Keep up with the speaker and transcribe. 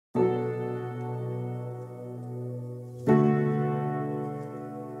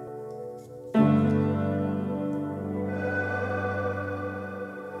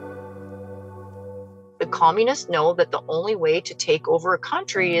communists know that the only way to take over a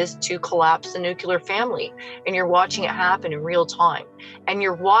country is to collapse the nuclear family. And you're watching it happen in real time. And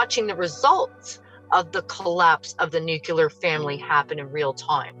you're watching the results of the collapse of the nuclear family happen in real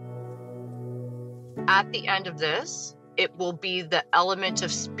time. At the end of this, it will be the element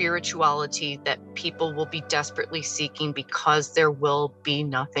of spirituality that people will be desperately seeking, because there will be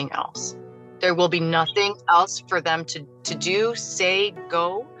nothing else. There will be nothing else for them to do, say,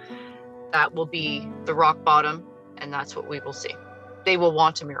 go. That will be the rock bottom, and that's what we will see. They will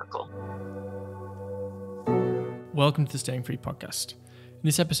want a miracle. Welcome to the Staying Free podcast. In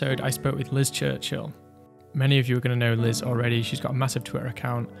this episode, I spoke with Liz Churchill. Many of you are going to know Liz already. She's got a massive Twitter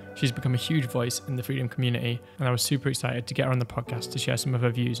account. She's become a huge voice in the freedom community, and I was super excited to get her on the podcast to share some of her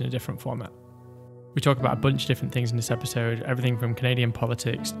views in a different format. We talk about a bunch of different things in this episode, everything from Canadian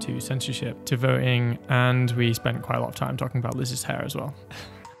politics to censorship to voting, and we spent quite a lot of time talking about Liz's hair as well.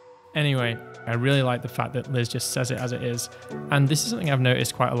 Anyway, I really like the fact that Liz just says it as it is, and this is something I've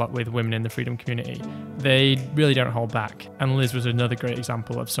noticed quite a lot with women in the freedom community. They really don't hold back, and Liz was another great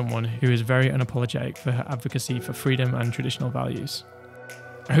example of someone who is very unapologetic for her advocacy for freedom and traditional values.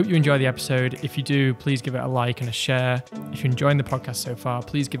 I hope you enjoy the episode. If you do, please give it a like and a share. If you're enjoying the podcast so far,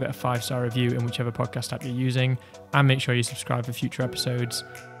 please give it a 5-star review in whichever podcast app you're using, and make sure you subscribe for future episodes.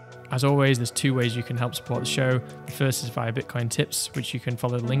 As always, there's 2 ways you can help support the show. The first is via Bitcoin Tips, which you can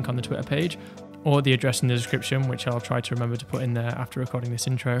follow the link on the Twitter page, or the address in the description, which I'll try to remember to put in there after recording this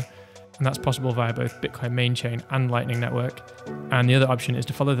intro. And that's possible via both Bitcoin main chain and Lightning Network. And the other option is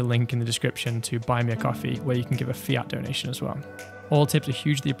to follow the link in the description to buy me a coffee, where you can give a fiat donation as well. All tips are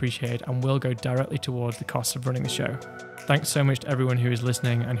hugely appreciated and will go directly towards the cost of running the show. Thanks so much to everyone who is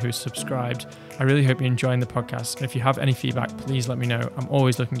listening and who is subscribed. I really hope you're enjoying the podcast. And if you have any feedback, please let me know. I'm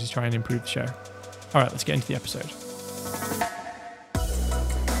always looking to try and improve the show. All right, let's get into the episode.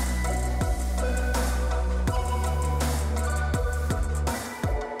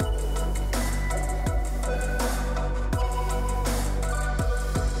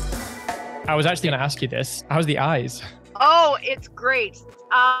 I was actually going to ask you this. How's the eyes? Oh, it's great.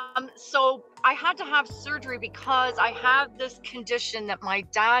 So I had to have surgery because I have this condition that my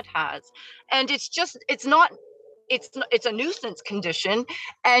dad has, and it's a nuisance condition,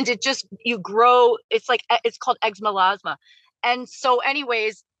 and you grow. It's called eczema. And so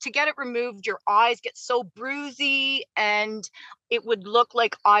anyways, to get it removed, your eyes get so bruisy, and it would look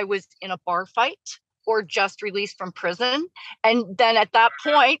like I was in a bar fight or just released from prison. And then at that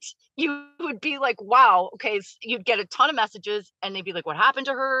point, you would be like, wow, okay. You'd get a ton of messages and they'd be like, what happened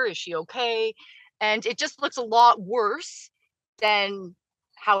to her? Is she okay? And it just looks a lot worse than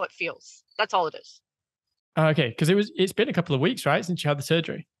how it feels. That's all it is. Okay. Because it's been a couple of weeks, right? Since you had the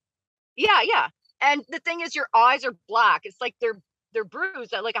surgery. Yeah. And the thing is, your eyes are black. It's like they're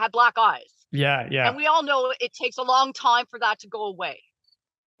bruised. Like I had black eyes. Yeah. And we all know it takes a long time for that to go away.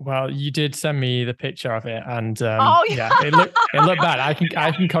 Well, you did send me the picture of it, and it looked bad. I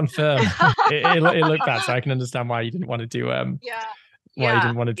can confirm it looked bad, so I can understand why you didn't want to do you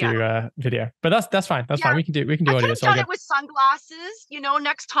didn't want to do video. But that's fine. That's fine. We can do audio. I could have done it with sunglasses.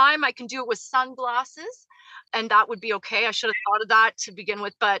 Next time I can do it with sunglasses, and that would be okay. I should have thought of that to begin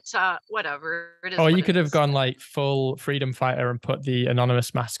with, but whatever. It is. Or you could have gone like full freedom fighter and put the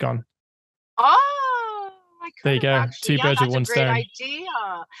anonymous mask on. Oh. There you go. Actually. 2 birds with one stone. That's a great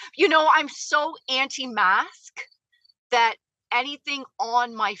idea. I'm so anti-mask that anything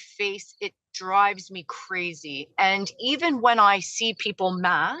on my face, it drives me crazy. And even when I see people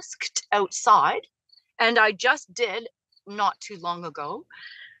masked outside, and I just did not too long ago,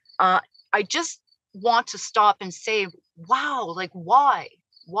 I just want to stop and say, wow, like why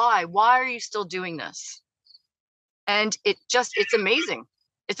are you still doing this? And it's amazing.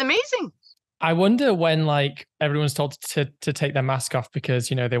 It's amazing. I wonder when everyone's told to take their mask off because,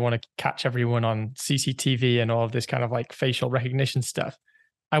 they want to catch everyone on CCTV and all of this kind of facial recognition stuff.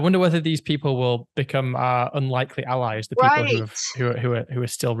 I wonder whether these people will become unlikely allies, the people who are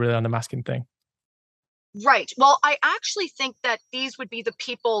still really on the masking thing. Right. Well, I actually think that these would be the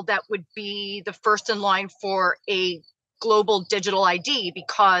people that would be the first in line for a global digital ID,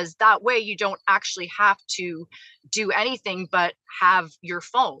 because that way you don't actually have to do anything but have your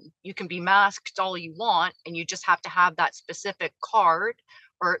phone. You can be masked all you want, and you just have to have that specific card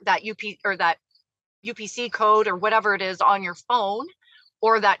or that UPC code or whatever it is on your phone,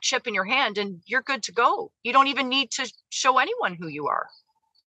 or that chip in your hand, and you're good to go. You don't even need to show anyone who you are.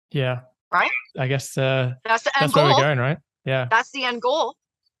 Yeah. Right? I guess that's the end goal. Where we're going, right? Yeah. That's the end goal.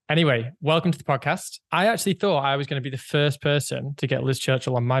 Anyway, welcome to the podcast. I actually thought I was going to be the first person to get Liz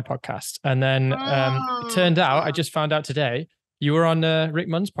Churchill on my podcast. And then it turned out, I just found out today, you were on Rick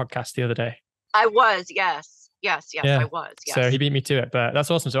Munn's podcast the other day. I was, yes. Yes, I Yeah. was, So he yes. beat me to it, but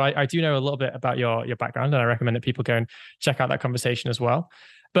that's awesome. So I do know a little bit about your background, and I recommend that people go and check out that conversation as well.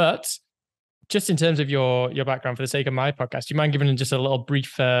 But just in terms of your background, for the sake of my podcast, do you mind giving just a little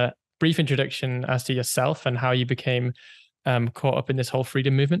brief introduction as to yourself and how you became caught up in this whole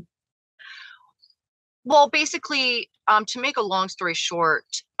freedom movement? Well, basically, to make a long story short,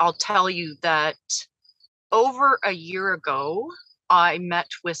 I'll tell you that over a year ago, I met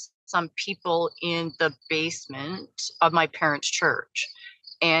with some people in the basement of my parents' church.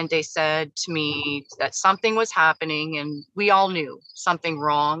 And they said to me that something was happening, and we all knew something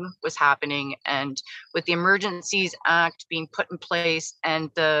wrong was happening. And with the Emergencies Act being put in place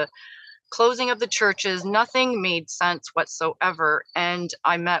and the closing of the churches, nothing made sense whatsoever. And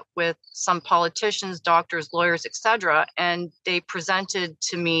I met with some politicians, doctors, lawyers, etc., and they presented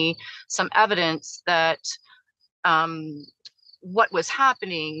to me some evidence that what was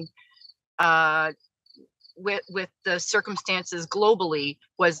happening uh, with the circumstances globally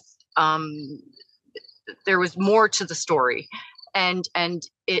was there was more to the story, and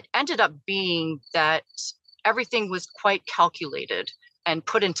it ended up being that everything was quite calculated and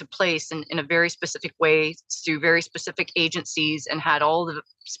put into place in a very specific way through very specific agencies, and had all the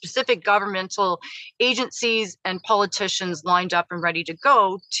specific governmental agencies and politicians lined up and ready to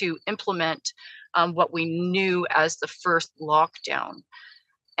go to implement what we knew as the first lockdown.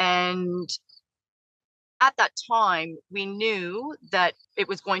 And at that time, we knew that it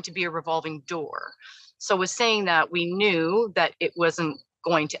was going to be a revolving door. So, with saying that, we knew that it wasn't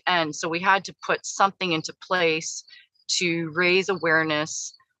going to end. So, we had to put something into place to raise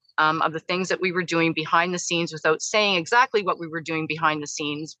awareness of the things that we were doing behind the scenes without saying exactly what we were doing behind the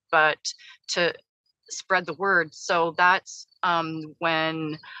scenes, but to spread the word. So, that's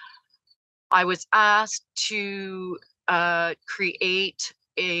when I was asked to create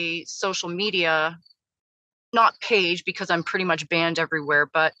a social media, not page because I'm pretty much banned everywhere,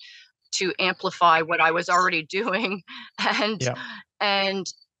 but to amplify what I was already doing, and Yeah. and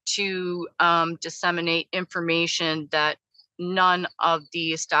to disseminate information that none of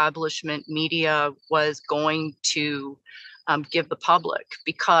the establishment media was going to give the public,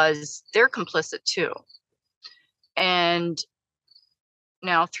 because they're complicit too. And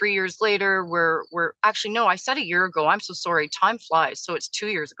now 3 years later, we're actually, no, I said a year ago, I'm so sorry, time flies, so it's 2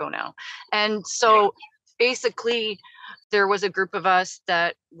 years ago now. And so basically there was a group of us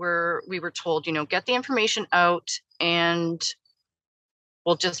that we were told, get the information out, and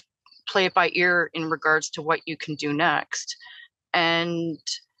we'll just play it by ear in regards to what you can do next. And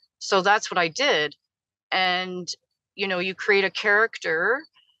so that's what I did. And you create a character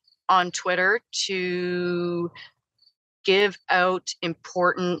on Twitter to give out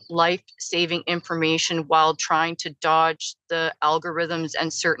important life-saving information while trying to dodge the algorithms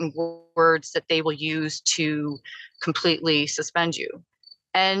and certain words that they will use to completely suspend you.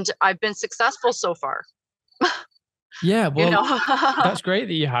 And I've been successful so far. Yeah, you well, know that's great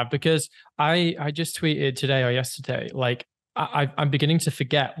that you have, because I just tweeted today or yesterday, like I'm beginning to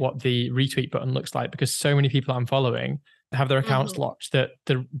forget what the retweet button looks like, because so many people I'm following have their accounts Mhm. locked that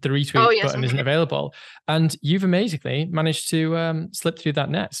the Oh retweet yes. button isn't available. And you've amazingly managed to slip through that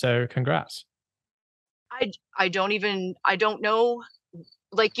net. So congrats. I don't know,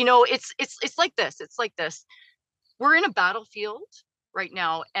 like, it's like this, we're in a battlefield right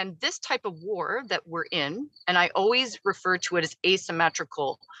now, and this type of war that we're in, and I always refer to it as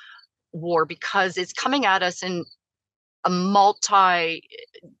asymmetrical war, because it's coming at us in a multi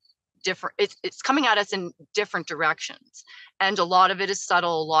different it's coming at us in different directions, and a lot of it is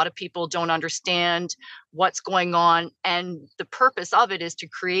subtle. A lot of people don't understand what's going on, and the purpose of it is to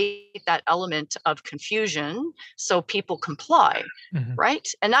create that element of confusion so people comply, Mhm. right?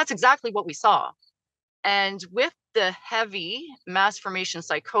 And that's exactly what we saw. And with the heavy mass formation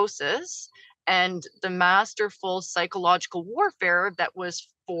psychosis and the masterful psychological warfare that was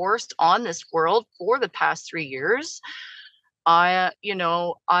forced on this world for the past 3 years, I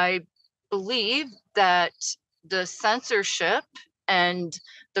believe that the censorship and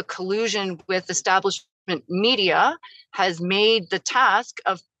the collusion with establishment media has made the task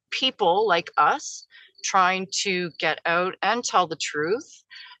of people like us trying to get out and tell the truth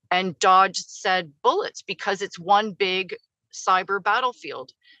and dodge said bullets, because it's one big cyber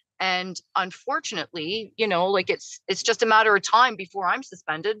battlefield. And unfortunately, like, it's just a matter of time before I'm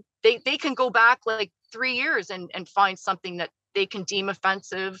suspended. They can go back like 3 years and find something that they can deem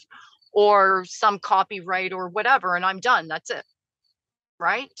offensive, or some copyright or whatever, and I'm done. That's it.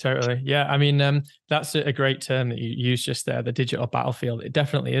 Right? Totally. Yeah. I mean, that's a great term that you used just there, the digital battlefield. It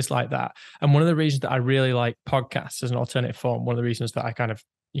definitely is like that. And one of the reasons that I really like podcasts as an alternative form, one of the reasons that I kind of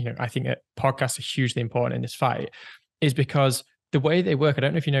I think that podcasts are hugely important in this fight is because the way they work, I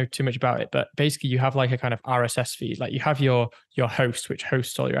don't know if you know too much about it, but basically you have like a kind of RSS feed. Like you have your host, which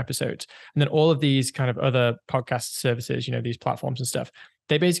hosts all your episodes. And then all of these kind of other podcast services, these platforms and stuff,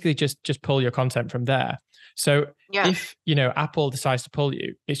 they basically just pull your content from there. So if, Apple decides to pull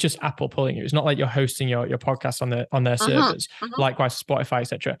you, it's just Apple pulling you. It's not like you're hosting your podcast on their servers, likewise Spotify,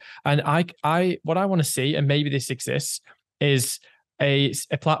 etc. And what I want to see, and maybe this exists, is a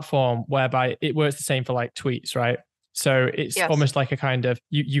platform whereby it works the same for like tweets, right? So it's almost like a kind of,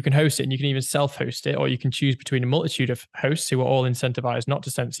 you can host it and you can even self-host it, or you can choose between a multitude of hosts who are all incentivized not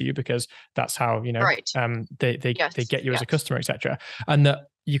to censor you, because that's how, they get you as a customer, etc. And that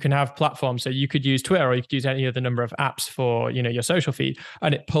you can have platforms. So you could use Twitter, or you could use any other number of apps for, your social feed,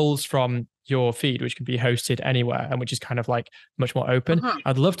 and it pulls from your feed, which can be hosted anywhere, and which is kind of like much more open.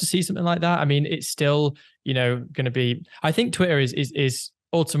 I'd love to see something like that. I mean, it's still, going to be, I think Twitter is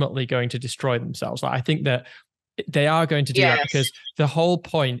ultimately going to destroy themselves. Like, I think that they are going to do that, because the whole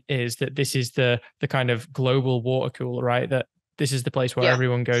point is that this is the kind of global water cooler, right? That this is the place where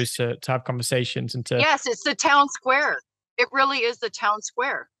everyone goes to have conversations and to. Yes, it's the town square. It really is the town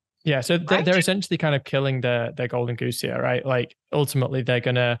square. Yeah, so they're essentially kind of killing their golden goose here, right? Like ultimately they're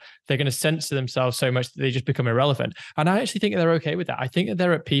gonna censor themselves so much that they just become irrelevant. And I actually think they're okay with that. I think that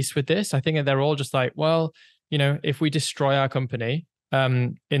they're at peace with this. I think that they're all just like, well, if we destroy our company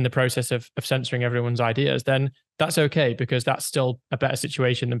in the process of censoring everyone's ideas, then that's okay, because that's still a better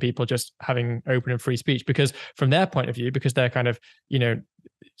situation than people just having open and free speech. Because from their point of view, because they're kind of,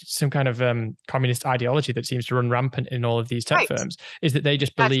 some kind of communist ideology that seems to run rampant in all of these tech firms, is that they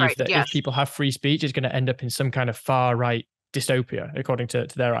just believe that if people have free speech, it's going to end up in some kind of far right dystopia, according to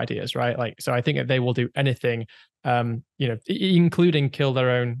their ideas, right? Like, so I think that they will do anything, including kill their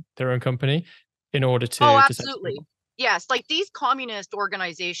own company in order to. Oh, absolutely. Yes, like these communist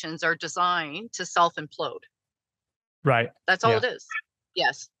organizations are designed to self-implode. Right. That's all it is.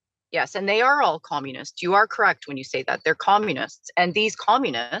 Yes. Yes. And they are all communists. You are correct when you say that. They're communists. And these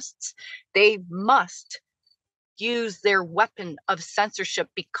communists, they must use their weapon of censorship,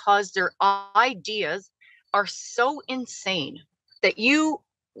 because their ideas are so insane that you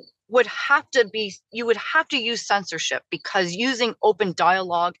would have to use censorship, because using open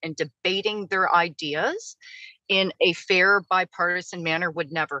dialogue and debating their ideas in a fair bipartisan manner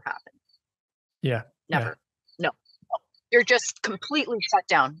would never happen. Yeah. Never. No. You're just completely shut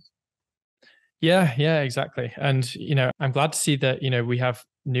down. Yeah, exactly. And, I'm glad to see that, we have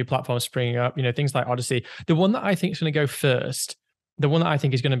new platforms springing up, things like Odyssey. The one that I think is going to go first, the one that I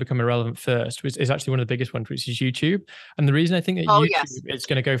think is going to become irrelevant first is actually one of the biggest ones, which is YouTube. And the reason I think that YouTube is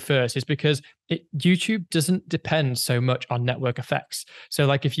going to go first is because YouTube doesn't depend so much on network effects. So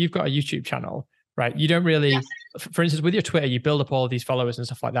like if you've got a YouTube channel, right, you don't really, for instance, with your Twitter, you build up all of these followers and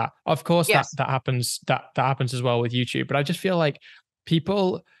stuff like that. Of course, that happens as well with YouTube. But I just feel like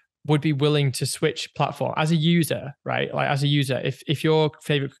people would be willing to switch platform as a user, right? Like as a user, if your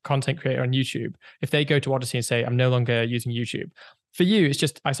favorite content creator on YouTube, if they go to Odyssey and say, I'm no longer using YouTube, for you, it's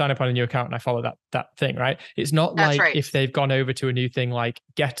just, I sign up on a new account and I follow that thing, right? It's not if they've gone over to a new thing like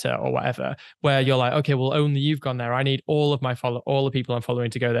Getter or whatever, where you're like, okay, well, only you've gone there. I need all the people I'm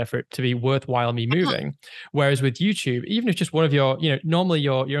following to go there for it to be worthwhile me moving. Whereas with YouTube, even if just one of your, normally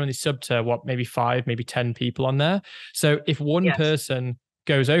you're only sub to maybe 5, maybe 10 people on there. So if one person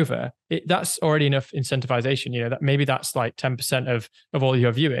goes over, that's already enough incentivization, that maybe that's like 10% of all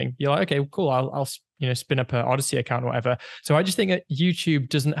your viewing. You're like, okay, cool, I'll spin up an Odyssey account or whatever. So I just think that YouTube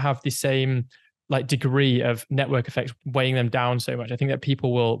doesn't have the same like degree of network effects weighing them down so much. I think that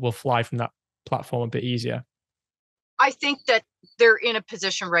people will fly from that platform a bit easier. I think that they're in a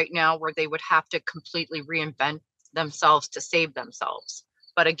position right now where they would have to completely reinvent themselves to save themselves.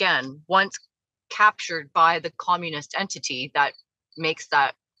 But again, once captured by the communist entity, that makes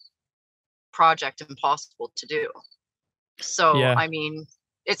that project impossible to do. So I mean,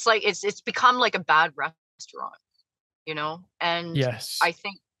 it's like it's become like a bad restaurant,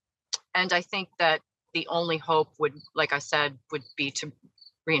 and I think that the only hope would, like I said, would be to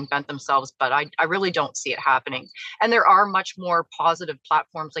reinvent themselves, but I really don't see it happening. And there are much more positive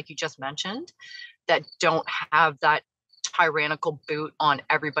platforms, like you just mentioned, that don't have that tyrannical boot on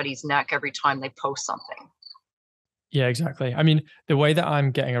everybody's neck every time they post something. Yeah, exactly. I mean, the way that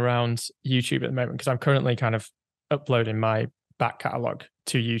I'm getting around YouTube at the moment, because I'm currently kind of uploading my back catalog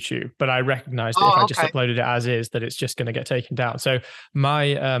to YouTube, but I recognize that if I just uploaded it as is, that it's just going to get taken down. So my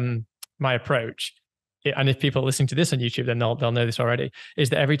approach, and if people are listening to this on YouTube, then they'll know this already, is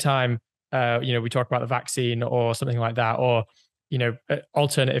that every time we talk about the vaccine or something like that, or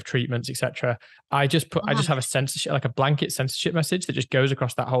alternative treatments, etc. I just have a censorship, like a blanket censorship message that just goes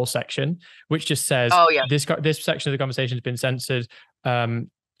across that whole section, which just says, Oh yeah. this section of the conversation has been censored.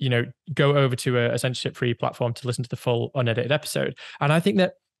 Go over to a censorship-free platform to listen to the full unedited episode. And I think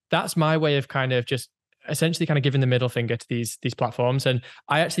that's my way of kind of just essentially kind of giving the middle finger to these platforms. And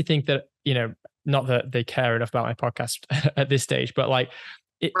I actually think that, not that they care enough about my podcast at this stage, but like,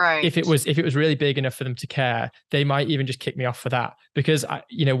 if it was really big enough for them to care, they might even just kick me off for that. Because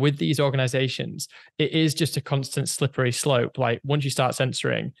with these organizations, it is just a constant slippery slope. Like once you start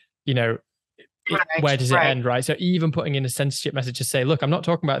censoring, where does it end, right? So even putting in a censorship message to say, look, I'm not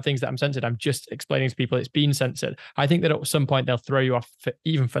talking about things that I'm censored, I'm just explaining to people it's been censored. I think that at some point they'll throw you off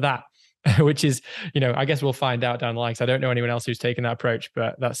even for that. Which is, I guess we'll find out down the line, because I don't know anyone else who's taken that approach,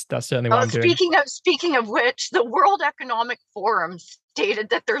 but that's certainly what I'm doing. Speaking of which, the World Economic Forum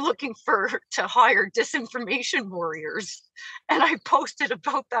stated that they're looking to hire disinformation warriors, and I posted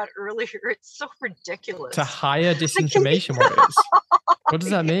about that earlier. It's so ridiculous. To hire disinformation warriors? What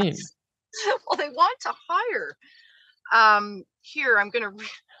does that mean? Well, they want to hire. Here, I'm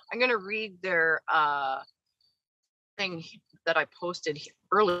gonna read their thing that I posted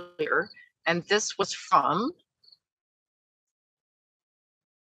earlier, and this was from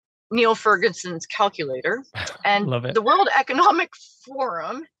Neil Ferguson's calculator. And the World Economic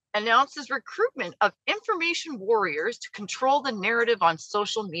Forum announces recruitment of information warriors to control the narrative on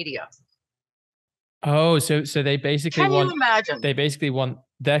social media. Oh, so they basically Can you imagine?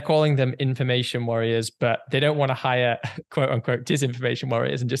 They're calling them information warriors, but they don't want to hire quote unquote disinformation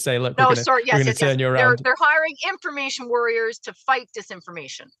warriors and just say, look, we're going to turn you around. They're hiring information warriors to fight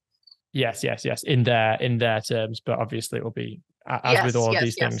disinformation. Yes. In their terms, but obviously it will be, as with all of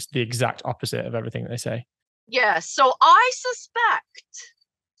these things, the exact opposite of everything that they say. Yes. So I suspect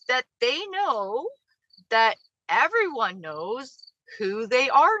that they know that everyone knows who they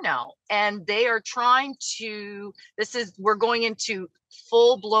are now, and they are trying to, we're going into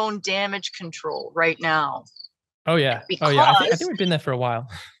full-blown damage control right now. Oh yeah. I think we've been there for a while.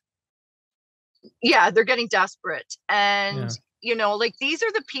 Yeah, they're getting desperate. And like, these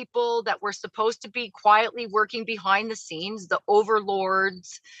are the people that were supposed to be quietly working behind the scenes, the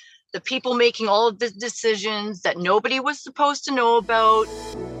overlords, the people making all of the decisions that nobody was supposed to know about.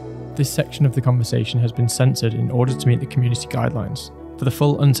 This section of the conversation has been censored in order to meet the community guidelines. For the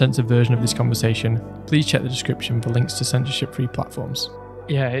full uncensored version of this conversation, please check the description for links to censorship-free platforms.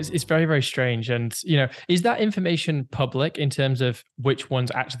 Yeah, it's very, very strange. And, is that information public in terms of which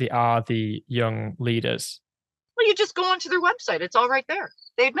ones actually are the young leaders? Well, you just go onto their website. It's all right there.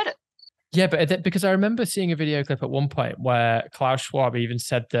 They admit it. Yeah, but because I remember seeing a video clip at one point where Klaus Schwab even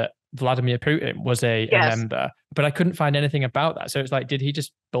said that Vladimir Putin was a member, but I couldn't find anything about that. So it's like, did he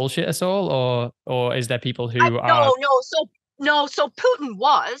just bullshit us all, or is there people who are? So Putin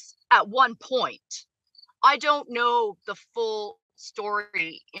was at one point. I don't know the full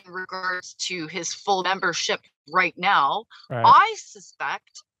story in regards to his full membership right now. Right. I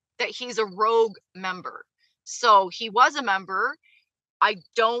suspect that he's a rogue member. So he was a member. I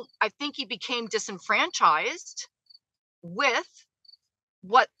think he became disenfranchised with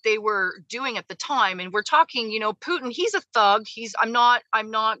what they were doing at the time. And we're talking, Putin, he's a thug. I'm not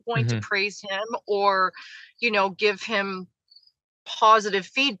going to praise him or, give him positive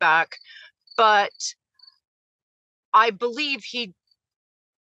feedback, but I believe he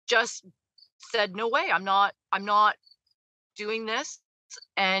just said, no way, I'm not doing this.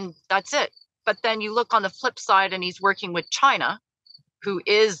 And that's it. But then you look on the flip side and he's working with China, who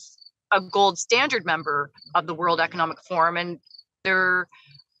is a gold standard member of the World Economic Forum. And they're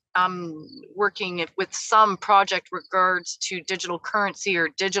working with some project regards to digital currency or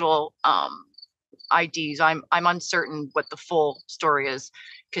digital IDs. I'm uncertain what the full story is,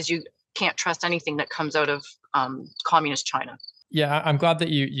 because you can't trust anything that comes out of communist China. Yeah, I'm glad that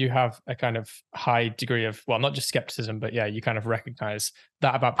you have a kind of high degree of, well, not just skepticism, but yeah, you kind of recognize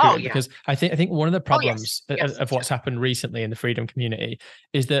that about Putin, because I think one of the problems of what's happened recently in the freedom community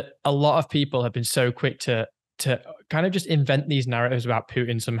is that a lot of people have been so quick to kind of just invent these narratives about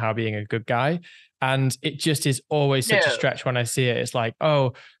Putin somehow being a good guy. And it just is always such a stretch when I see it. It's like,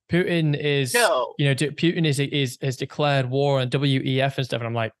 oh, Putin is, Putin has declared war on WEF and stuff. And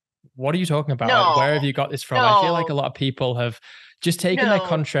I'm like, what are you talking about? Like, where have you got this from? I feel like a lot of people have just taken their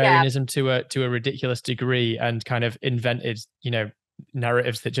contrarianism to a ridiculous degree and kind of invented,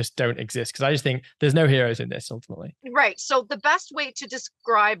 narratives that just don't exist. Because I just think there's no heroes in this ultimately. Right. So the best way to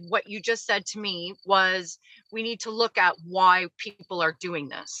describe what you just said to me was, we need to look at why people are doing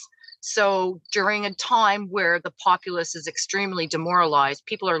this. So during a time where the populace is extremely demoralized,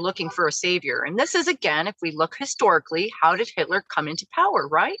 people are looking for a savior. And this is, again, if we look historically, how did Hitler come into power,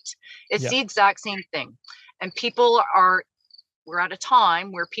 right? It's Yeah. the exact same thing. And we're at a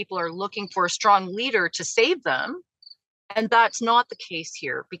time where people are looking for a strong leader to save them. And that's not the case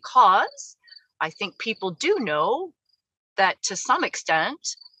here, because I think people do know that to some extent,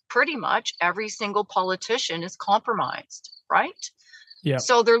 pretty much every single politician is compromised, right? Yeah.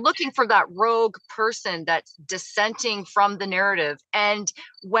 So they're looking for that rogue person that's dissenting from the narrative. And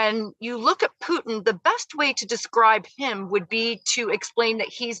when you look at Putin, the best way to describe him would be to explain that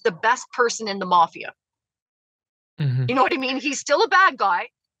he's the best person in the mafia. Mm-hmm. You know what I mean? He's still a bad guy,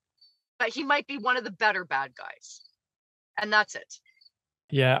 but he might be one of the better bad guys. And that's it.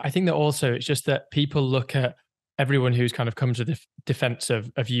 Yeah, I think that also it's just that people look at everyone who's kind of come to the defense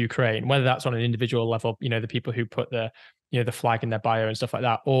of Ukraine, whether that's on an individual level, the people who put the flag in their bio and stuff like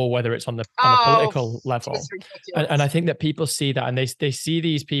that, or whether it's on the political level. It's ridiculous. And I think that people see that, and they see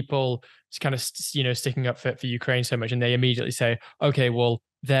these people kind of sticking up for Ukraine so much, and they immediately say, okay, well,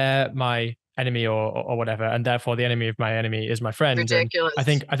 they're my enemy or whatever, and therefore the enemy of my enemy is my friend. Ridiculous.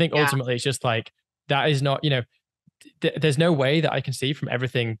 And I think ultimately it's just like that is not, there's no way that I can see from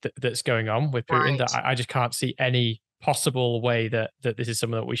everything that's going on with Putin that I just can't see any possible way that this is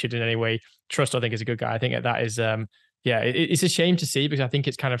someone that we should in any way trust or think is a good guy. I think that is, it's a shame to see, because I think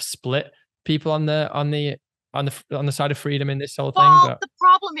it's kind of split people on the side of freedom in this whole thing. But the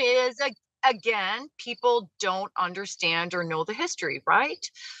problem is, again, people don't understand or know the history, right?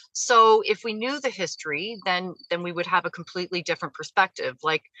 So if we knew the history, then we would have a completely different perspective.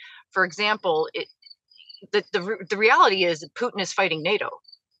 Like, for example, the reality is that Putin is fighting NATO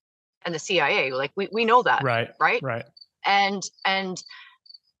and the CIA. Like, we know that, right? And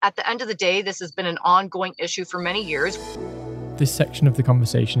at the end of the day, this has been an ongoing issue for many years. This section of the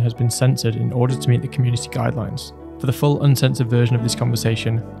conversation has been censored in order to meet the community guidelines. For the full uncensored version of this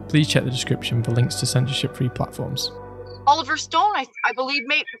conversation, please check the description for links to censorship-free platforms. Oliver Stone, I believe,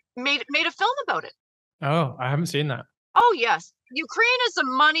 made a film about it. Oh, I haven't seen that. Oh, yes. Ukraine is the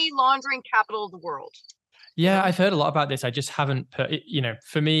money laundering capital of the world. Yeah, I've heard a lot about this. I just haven't put it,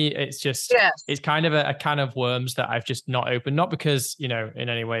 for me, it's just, it's kind of a can of worms that I've just not opened. Not because, in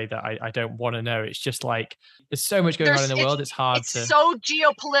any way that I don't want to know. It's just like, there's so much going on in the world. It's hard it's so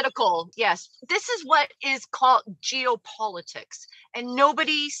geopolitical. Yes. This is what is called geopolitics. And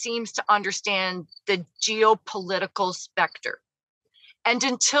nobody seems to understand the geopolitical specter. And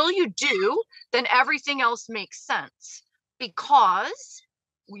until you do, then everything else makes sense, because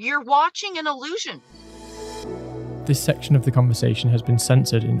you're watching an illusion. This section of the conversation has been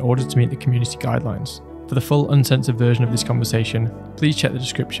censored in order to meet the community guidelines. For the full uncensored version of this conversation, please check the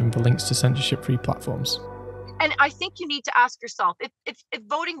description for links to censorship-free platforms. And I think you need to ask yourself, if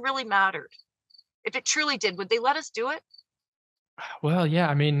voting really mattered, if it truly did, would they let us do it? Well, yeah,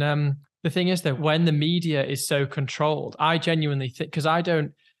 I mean, the thing is that when the media is so controlled, I genuinely think, because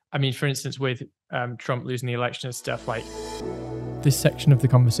for instance, with Trump losing the election and stuff, like, this section of the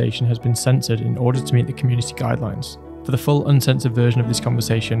conversation has been censored in order to meet the community guidelines. For the full uncensored version of this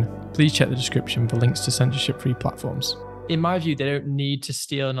conversation, please check the description for links to censorship-free platforms. In my view, they don't need to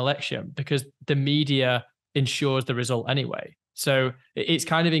steal an election because the media ensures the result anyway. So it's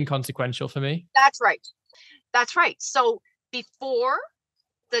kind of inconsequential for me. That's right. So before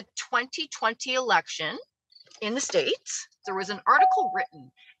the 2020 election in the States, there was an article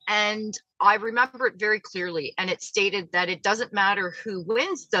written, and I remember it very clearly. And it stated that it doesn't matter who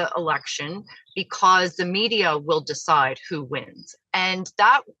wins the election because the media will decide who wins. And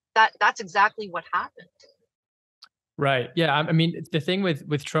that's exactly what happened. Right. Yeah. I mean, the thing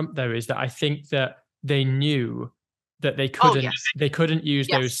with Trump, though, is that I think that they knew that they couldn't use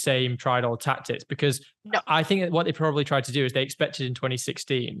those same tried old tactics, because I think that what they probably tried to do is they expected in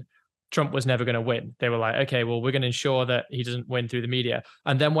 2016 Trump was never going to win. They were like, okay, well, we're going to ensure that he doesn't win through the media.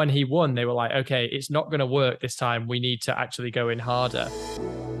 And then when he won, they were like, okay, it's not going to work this time. We need to actually go in harder.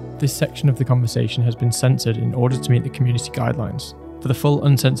 This section of the conversation has been censored in order to meet the community guidelines. For the full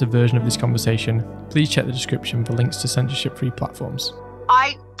uncensored version of this conversation, please check the description for links to censorship-free platforms.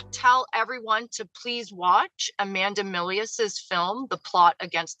 I tell everyone to please watch Amanda Milius's film, The Plot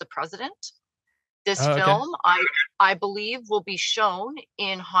Against the President. This film, I believe, will be shown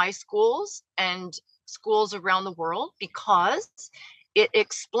in high schools and schools around the world, because it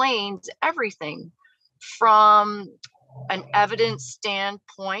explains everything from an evidence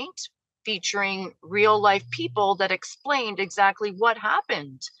standpoint, featuring real life people that explained exactly what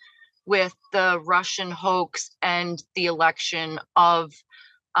happened with the Russian hoax and the election of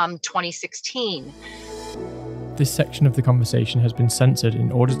 2016. This section of the conversation has been censored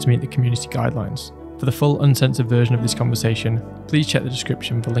in order to meet the community guidelines. For the full uncensored version of this conversation, please check the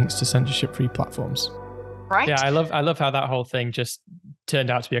description for links to censorship-free platforms. Right? Yeah, I love how that whole thing just turned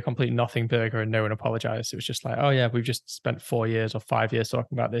out to be a complete nothing burger and no one apologized. It was just like, oh yeah, we've just spent 4 years or 5 years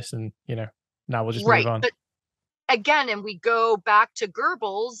talking about this, and now we'll just move on. But again, and we go back to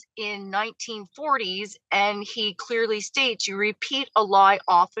Goebbels in 1940s, and he clearly states you repeat a lie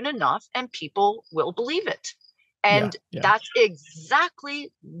often enough and people will believe it. And that's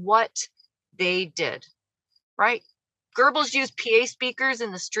exactly what they did, right? Goebbels used PA speakers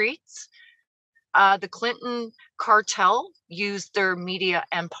in the streets. The Clinton cartel used their media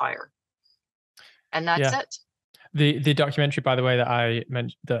empire. And that's it. The documentary, by the way, that I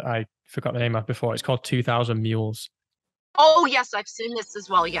mentioned, that I forgot the name of before, it's called 2000 Mules. Oh, yes, I've seen this as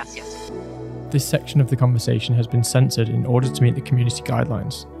well. Yes. This section of the conversation has been censored in order to meet the community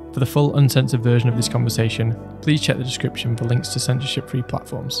guidelines. For the full uncensored version of this conversation, please check the description for links to censorship-free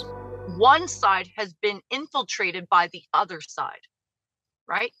platforms. One side has been infiltrated by the other side,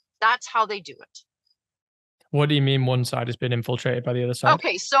 right? That's how they do it. What do you mean one side has been infiltrated by the other side?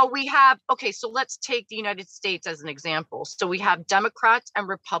 So let's take the United States as an example. So we have Democrats and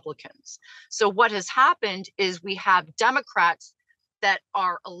Republicans. So what has happened is we have Democrats that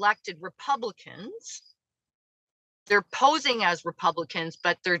are elected Republicans. They're posing as Republicans,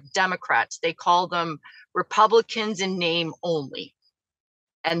 but they're Democrats. They call them Republicans in name only.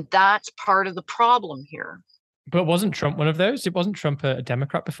 And that's part of the problem here. But wasn't Trump one of those? It wasn't Trump a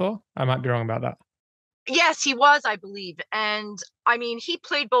Democrat before? I might be wrong about that. Yes, he was, I believe. And I mean, he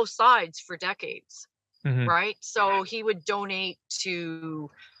played both sides for decades, right? So he would donate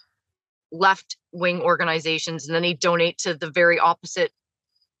to left-wing organizations, and then he'd donate to the very opposite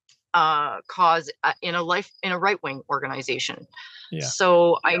cause in a right-wing organization.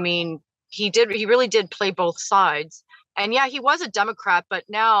 So I mean, he really did play both sides. And yeah, he was a Democrat, but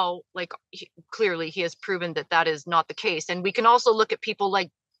now, clearly he has proven that is not the case. And we can also look at people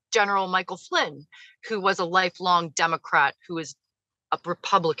like General Michael Flynn, who was a lifelong Democrat, who is a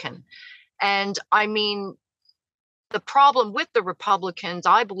Republican. And I mean, the problem with the Republicans,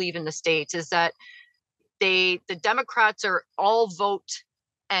 I believe, in the States is that the Democrats are all vote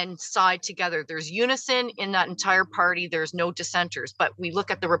and side together. There's unison in that entire party. There's no dissenters. But we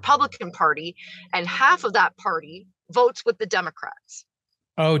look at the Republican Party, and half of that party votes with the Democrats.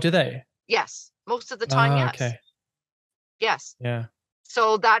 Oh, do they? Yes. Most of the time, yes. Okay. Yes. Yeah.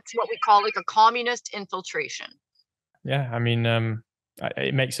 So that's what we call a communist infiltration. Yeah, I mean,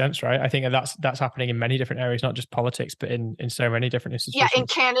 it makes sense, right? I think that's happening in many different areas, not just politics, but in so many different institutions. Yeah, in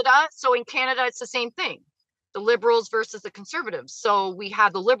Canada. So in Canada, it's the same thing. The Liberals versus the Conservatives. So we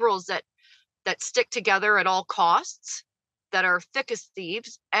have the Liberals that stick together at all costs, that are thick as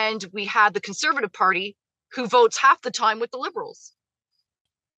thieves, and we have the Conservative Party who votes half the time with the Liberals.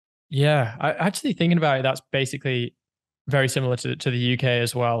 Yeah, I actually thinking about it, that's basically very similar to the UK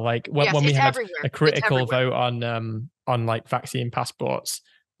as well. Like when we had a critical vote on vaccine passports,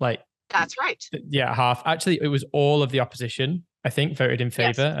 that's right. Yeah, half. Actually, it was all of the opposition, I think, voted in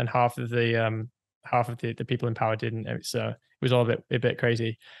favor, and half of the people in power didn't. It was all a bit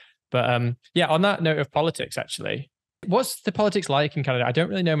crazy. But yeah, on that note of politics, actually, what's the politics like in Canada? I don't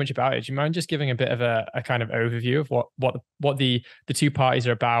really know much about it. Do you mind just giving a bit of a kind of overview of what the two parties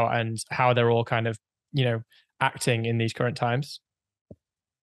are about and how they're all kind of, acting in these current times?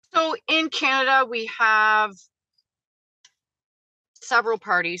 So in Canada, we have several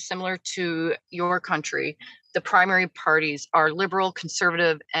parties similar to your country. The primary parties are Liberal,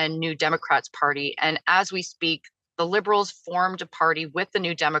 Conservative, and New Democrats Party. And as we speak, the Liberals formed a party with the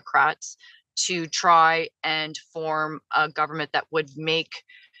New Democrats to try and form a government that would make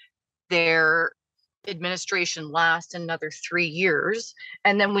their administration last another 3 years.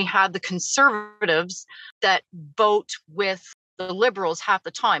 And then we have the Conservatives that vote with the Liberals half the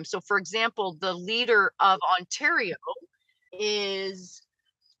time. So for example, the leader of Ontario is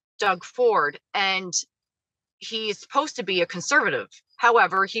Doug Ford, and he is supposed to be a Conservative.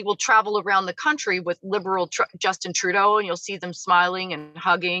 However, he will travel around the country with Liberal Justin Trudeau, and you'll see them smiling and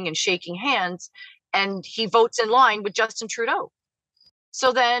hugging and shaking hands, and he votes in line with Justin Trudeau.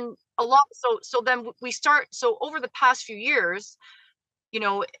 So then over the past few years,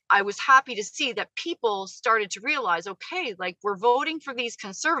 I was happy to see that people started to realize, okay, we're voting for these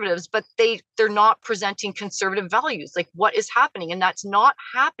Conservatives, but they're not presenting conservative values. What is happening? And that's not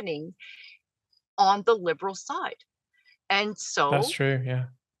happening on the Liberal side. And so that's true. Yeah.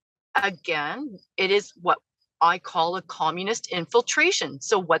 Again, it is what I call a communist infiltration.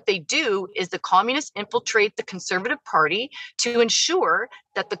 So what they do is the communists infiltrate the Conservative Party to ensure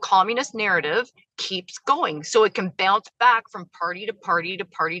that the communist narrative keeps going. So it can bounce back from party to party to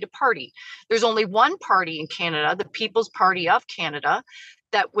party to party. There's only one party in Canada, the People's Party of Canada,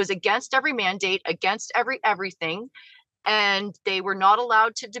 that was against every mandate, against everything. And they were not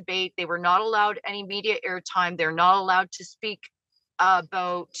allowed to debate. They were not allowed any media airtime. They're not allowed to speak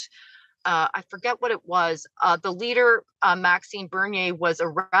about, I forget what it was. The leader, Maxime Bernier, was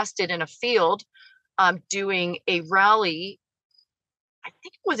arrested in a field doing a rally, I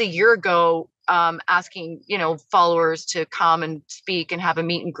think it was a year ago, asking, followers to come and speak and have a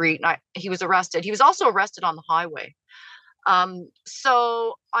meet and greet. And he was arrested. He was also arrested on the highway.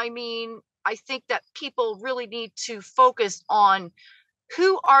 So, I mean, I think that people really need to focus on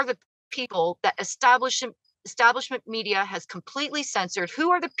who are the people that establishment media has completely censored. Who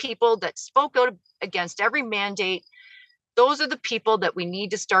are the people that spoke out against every mandate? Those are the people that we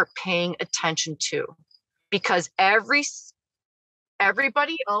need to start paying attention to, because everybody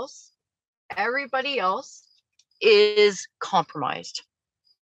else is compromised.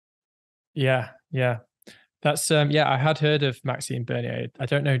 Yeah. That's I had heard of Maxime Bernier. I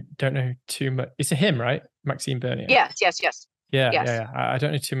don't know too much. It's a him, right? Maxime Bernier. Yes. Yeah. I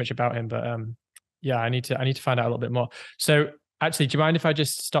don't know too much about him, but I need to find out a little bit more. So actually, do you mind if I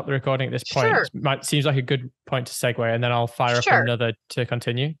just stop the recording at this point? Sure. Seems like a good point to segue, and then I'll fire up another to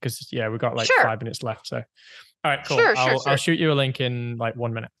continue, because we've got like 5 minutes left. So, all right, cool. I'll shoot you a link in like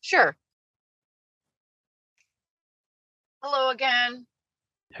 1 minute. Sure. Hello again.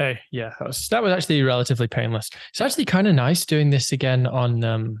 Hey, yeah, that was actually relatively painless. It's actually kind of nice doing this again on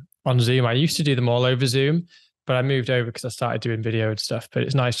Zoom. I used to do them all over Zoom, but I moved over because I started doing video and stuff. But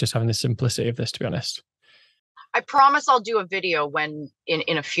it's nice just having the simplicity of this, to be honest. I promise I'll do a video when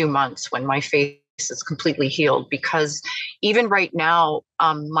in a few months, when my face is completely healed, because even right now,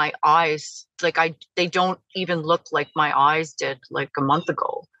 my eyes, they don't even look like my eyes did like a month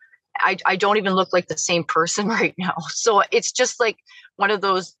ago. I don't even look like the same person right now. So it's just like one of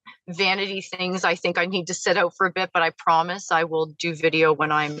those vanity things. I think I need to sit out for a bit, but I promise I will do video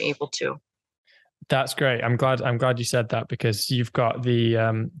when I'm able to. That's great. I'm glad you said that, because you've got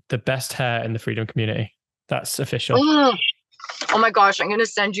the best hair in the freedom community. That's official. Oh my gosh, I'm going to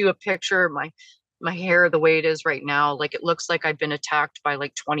send you a picture of my hair the way it is right now. Like, it looks like I've been attacked by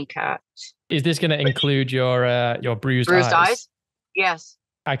like 20 cats. Is this going to include your bruised eyes? Yes.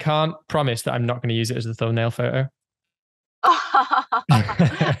 I can't promise that I'm not going to use it as a thumbnail photo. I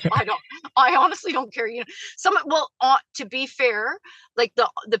honestly don't care. To be fair, like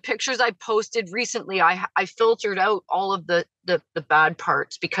the pictures I posted recently, I filtered out all of the bad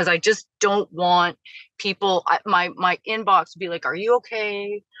parts, because I just don't want people, my inbox to be like, are you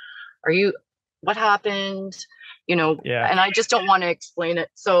okay? What happened? Yeah. And I just don't want to explain it.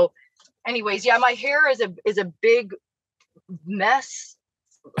 So anyways, my hair is a big mess.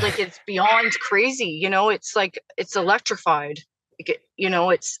 Like, it's beyond crazy. It's like, it's electrified.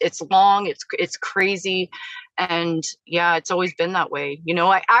 It's long, it's crazy. And it's always been that way.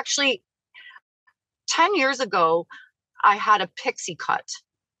 I actually, 10 years ago, I had a pixie cut,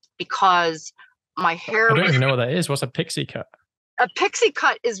 because my hair. I don't even know what that is. What's a pixie cut? A pixie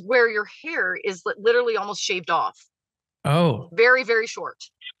cut is where your hair is literally almost shaved off. Oh. Very, very short.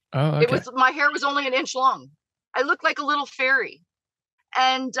 Oh, okay. My hair was only an inch long. I looked like a little fairy.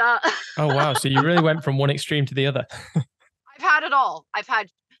 And oh wow, so you really went from one extreme to the other. I've had it all. I've had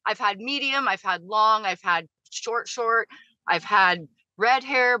medium, I've had long, I've had short, I've had red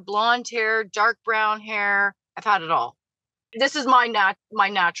hair, blonde hair, dark brown hair. I've had it all. This is my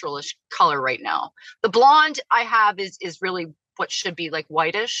naturalish color right now. The blonde I have is really what should be like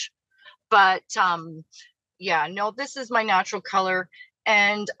whitish, but this is my natural color.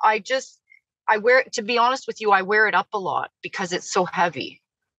 And I wear it, to be honest with you, I wear it up a lot because it's so heavy,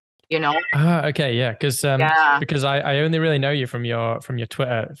 Okay, yeah, because I only really know you from your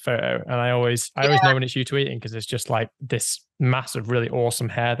Twitter photo, and I always know when it's you tweeting, because it's just like this massive, really awesome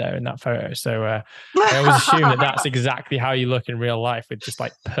hair there in that photo. So I always assume that that's exactly how you look in real life, with just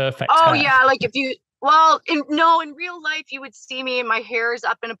like perfect hair. Yeah, like in real life you would see me and my hair is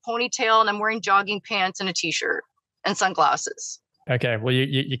up in a ponytail and I'm wearing jogging pants and a t-shirt and sunglasses. Okay, well,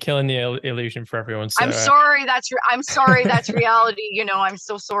 you're killing the illusion for everyone. So, I'm sorry. I'm sorry. That's reality. I'm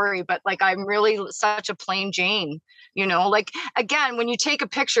so sorry, but like, I'm really such a plain Jane. Like, again, when you take a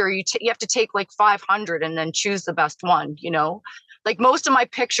picture, you have to take like 500 and then choose the best one. Like, most of my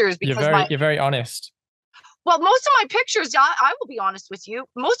pictures, because you're very honest. Well, most of my pictures, I will be honest with you,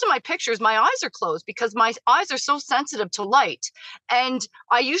 most of my pictures, my eyes are closed because my eyes are so sensitive to light. And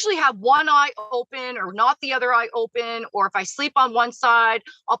I usually have one eye open or not the other eye open. Or if I sleep on one side,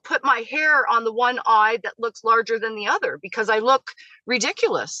 I'll put my hair on the one eye that looks larger than the other because I look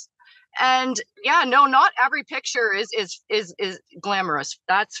ridiculous. And yeah, no, not every picture is glamorous.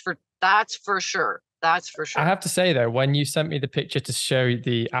 That's for sure. That's for sure. I have to say though, when you sent me the picture to show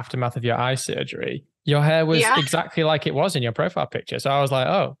the aftermath of your eye surgery, your hair was exactly like it was in your profile picture. So I was like,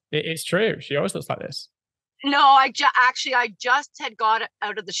 oh, it's true. She always looks like this. No, I just had got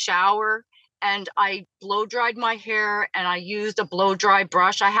out of the shower and I blow dried my hair and I used a blow dry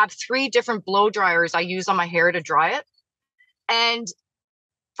brush. I have 3 different blow dryers I use on my hair to dry it. And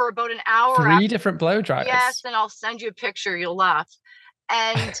for about an hour. 3 different blow dryers? Yes, and I'll send you a picture. You'll laugh.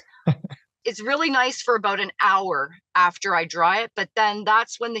 And it's really nice for about an hour after I dry it. But then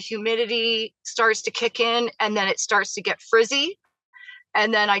that's when the humidity starts to kick in and then it starts to get frizzy.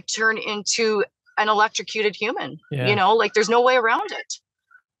 And then I turn into an electrocuted human, like there's no way around it.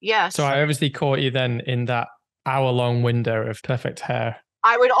 Yes. So I obviously caught you then in that hour-long window of perfect hair.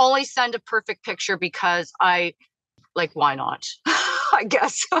 I would only send a perfect picture because why not? I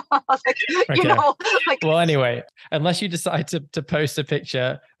guess. Okay. Well, anyway, unless you decide to post a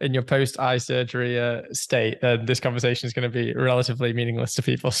picture in your post-eye surgery state, then this conversation is going to be relatively meaningless to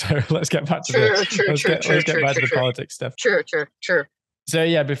people. So let's get back to the politics stuff. True. So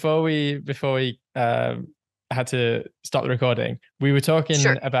yeah, before we had to stop the recording, we were talking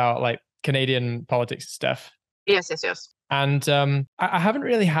about like Canadian politics stuff. Yes. And I haven't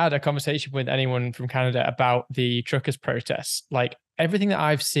really had a conversation with anyone from Canada about the truckers' protests. Like everything that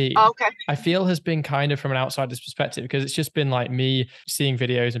I've seen, I feel has been kind of from an outsider's perspective because it's just been like me seeing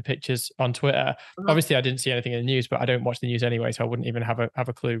videos and pictures on Twitter. Mm-hmm. Obviously, I didn't see anything in the news, but I don't watch the news anyway, so I wouldn't even have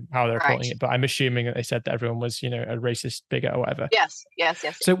a clue how they're reporting it. But I'm assuming that they said that everyone was, a racist bigot or whatever. Yes.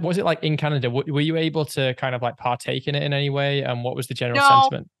 So was it like in Canada? Were you able to kind of like partake in it in any way? And what was the general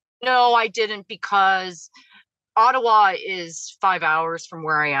sentiment? No, I didn't because Ottawa is 5 hours from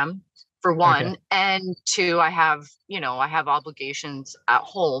where I am, for one, and 2, I have obligations at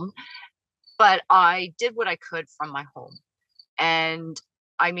home, but I did what I could from my home. And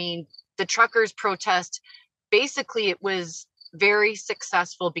I mean, the truckers' protest, basically it was very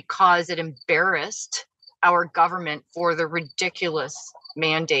successful because it embarrassed our government for the ridiculous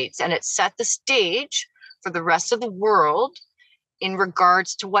mandates, and it set the stage for the rest of the world in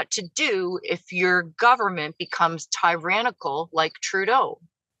regards to what to do if your government becomes tyrannical like Trudeau.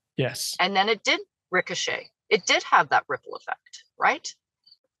 Yes. And then it did ricochet. It did have that ripple effect, right?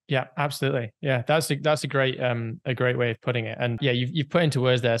 Yeah, absolutely. Yeah, that's a great way of putting it. And yeah, you've put into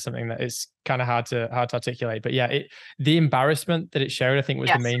words there something that is kind of hard to articulate. But yeah, the embarrassment that it showed, I think, was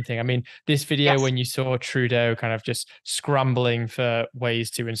the main thing. I mean, this video when you saw Trudeau kind of just scrambling for ways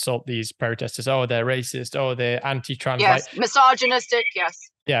to insult these protesters. Oh, they're racist. Oh, they're anti-trans. Yes, misogynistic. Yes.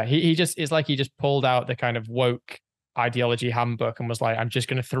 Yeah, he just pulled out the kind of woke ideology handbook and was like, I'm just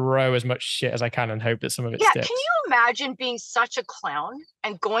going to throw as much shit as I can and hope that some of it sticks. Can you imagine being such a clown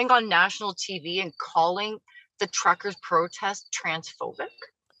and going on national TV and calling the truckers' protest transphobic?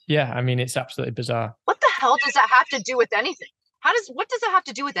 Yeah, I mean, it's absolutely bizarre. What the hell does that have to do with anything? What does it have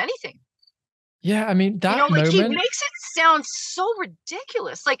to do with anything? Yeah, I mean, that moment... he makes it sound so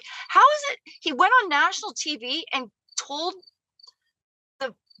ridiculous. Like, how is it he went on national TV and told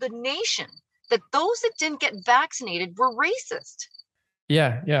the nation that those that didn't get vaccinated were racist?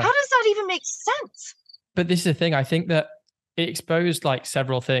 Yeah. How does that even make sense? But this is the thing. I think that it exposed like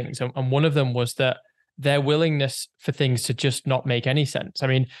several things. And one of them was that their willingness for things to just not make any sense. I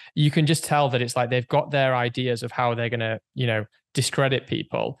mean, you can just tell that it's like they've got their ideas of how they're going to, discredit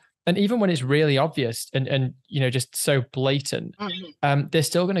people. And even when it's really obvious and just so blatant, they're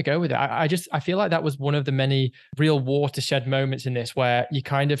still going to go with it. I feel like that was one of the many real watershed moments in this where you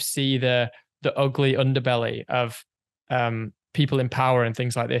kind of see the ugly underbelly of people in power and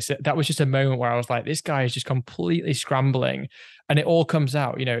things like this. That was just a moment where I was like, this guy is just completely scrambling, and it all comes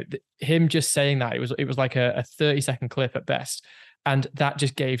out. Him just saying that, it was like a 30-second clip at best, and that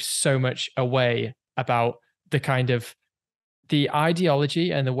just gave so much away about the kind of the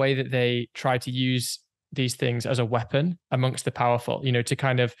ideology and the way that they try to use these things as a weapon amongst the powerful. To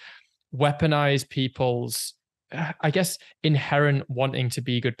kind of weaponize people's, I guess, inherent wanting to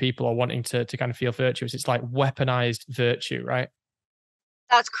be good people or wanting to kind of feel virtuous. It's like weaponized virtue, right?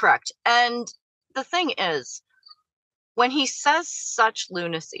 That's correct. And the thing is, when he says such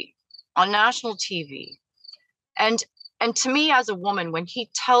lunacy on national TV, and to me as a woman, when he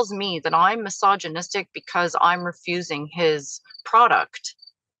tells me that I'm misogynistic because I'm refusing his product,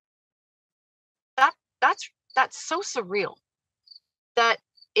 that's so surreal that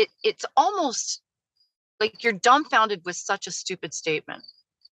it's almost like you're dumbfounded with such a stupid statement.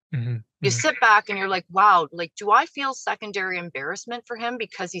 You sit back and you're like, wow, like, do I feel secondary embarrassment for him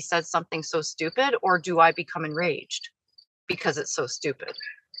because he said something so stupid, or do I become enraged because it's so stupid?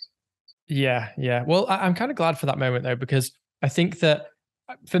 Yeah. Well, I'm kind of glad for that moment though, because I think that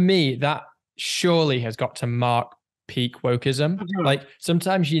for me, that surely has got to mark peak wokeism. Mhm. Like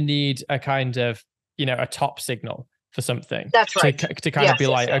sometimes you need a kind of, a top signal for something That's to right. to kind of be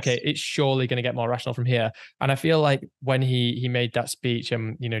Yes. like, okay, it's surely going to get more rational from here. And I feel like when he made that speech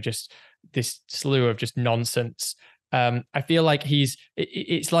and just this slew of just nonsense, I feel like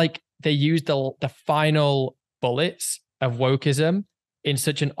it's like they used the final bullets of wokeism in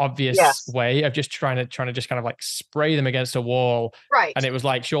such an obvious Yes. way of just trying to just kind of like spray them against a wall. Right. And it was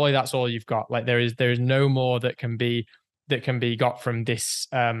like, surely that's all you've got. Like there is no more that can be got from this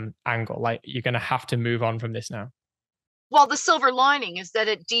angle. Like you're going to have to move on from this now. Well, the silver lining is that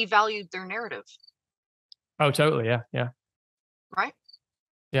it devalued their narrative, Oh, totally. Yeah. right?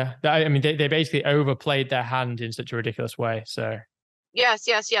 Yeah. I mean, they basically overplayed their hand in such a ridiculous way. So Yes,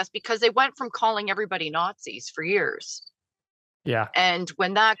 because they went from calling everybody Nazis for years. yeah. And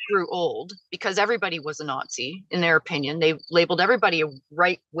when that grew old, because everybody was a Nazi, in their opinion, they labeled everybody a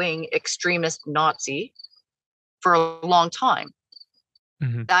right wing extremist Nazi for a long time.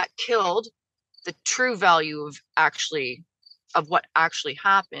 Mm-hmm. That killed the true value of what actually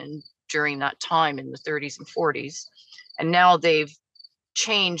happened during that time in the 30s and 40s. And now they've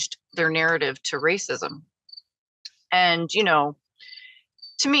changed their narrative to racism. And,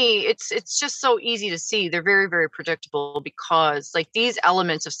 to me, it's just so easy to see. They're very, very predictable because like these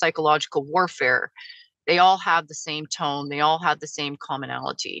elements of psychological warfare, they all have the same tone, they all have the same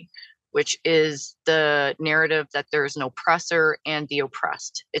commonality, which is the narrative that there is an oppressor and the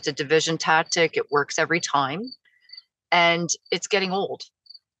oppressed. It's a division tactic, it works every time, and it's getting old.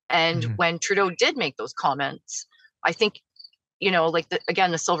 And Mm-hmm. when Trudeau did make those comments, I think, like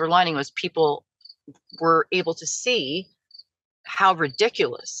again, the silver lining was people were able to see how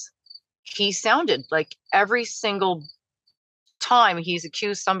ridiculous he sounded. Like every single time he's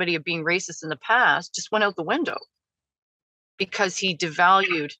accused somebody of being racist in the past just went out the window because he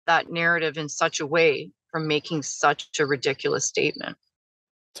devalued that narrative in such a way from making such a ridiculous statement.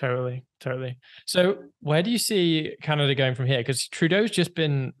 Totally. So where do you see Canada going from here? Because Trudeau's just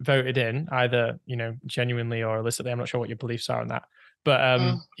been voted in, either, genuinely or illicitly. I'm not sure what your beliefs are on that. But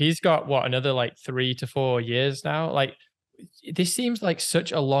Mm. he's got what, another like 3 to 4 years now? Like this seems like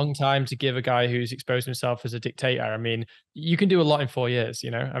such a long time to give a guy who's exposed himself as a dictator. I mean, you can do a lot in 4 years,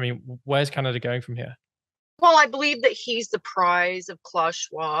 I mean, where's Canada going from here? Well, I believe that he's the prize of Klaus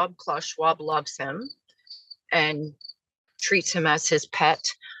Schwab. Klaus Schwab loves him and treats him as his pet.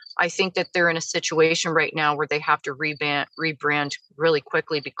 I think that they're in a situation right now where they have to rebrand really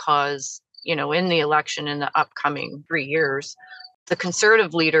quickly because, in the election in the upcoming 3 years, the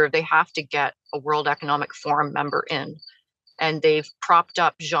conservative leader, they have to get a World Economic Forum member in. And they've propped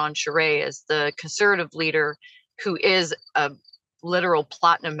up Jean Charest as the conservative leader who is a literal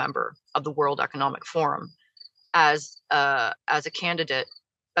platinum member of the World Economic Forum as a candidate,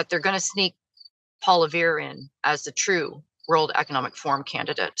 but they're going to sneak Paul Revere in as the true World Economic Forum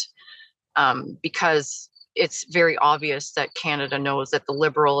candidate, because it's very obvious that Canada knows that the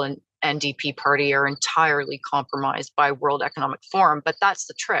Liberal and NDP party are entirely compromised by World Economic Forum. But that's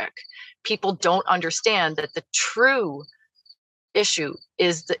the trick. People don't understand that the true issue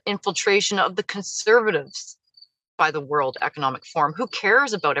is the infiltration of the conservatives by the World Economic Forum. Who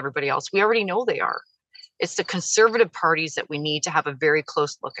cares about everybody else? We already know they are. It's the conservative parties that we need to have a very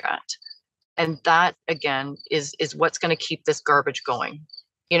close look at. And that, again, is what's going to keep this garbage going.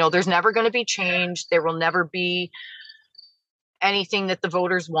 There's never going to be change. There will never be anything that the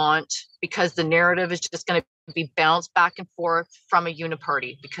voters want because the narrative is just going to be bounced back and forth from a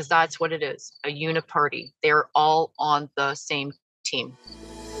uniparty, because that's what it is, a uniparty. They're all on the same team.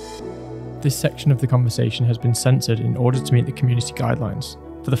 This section of the conversation has been censored in order to meet the community guidelines.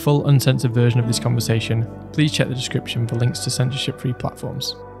 For the full uncensored version of this conversation, please check the description for links to censorship-free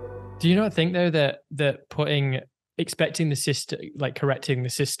platforms. Do you not think though that expecting the system, like correcting the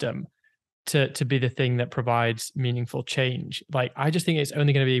system to be the thing that provides meaningful change? Like, I just think it's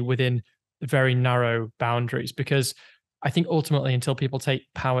only going to be within very narrow boundaries, because I think ultimately until people take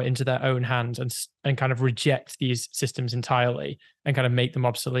power into their own hands and kind of reject these systems entirely and kind of make them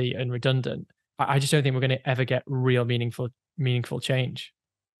obsolete and redundant, I just don't think we're going to ever get real meaningful change.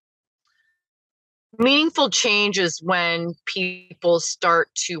 Meaningful change is when people start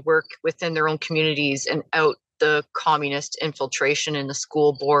to work within their own communities and out the communist infiltration in the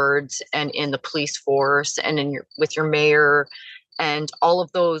school boards and in the police force and with your mayor and all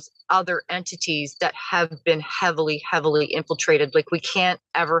of those other entities that have been heavily infiltrated. Like, we can't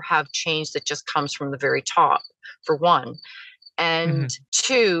ever have change that just comes from the very top, for one. And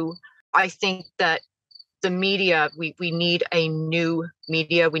two, I think that the media, we need a new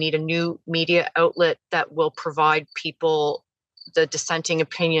media. We need a new media outlet that will provide people the dissenting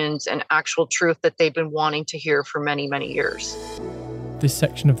opinions and actual truth that they've been wanting to hear for many, many years. This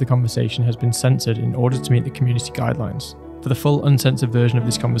section of the conversation has been censored in order to meet the community guidelines. For the full uncensored version of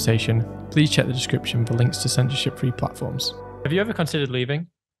this conversation, please check the description for links to censorship-free platforms. Have you ever considered leaving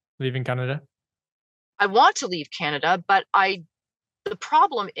Canada? I want to leave Canada, but the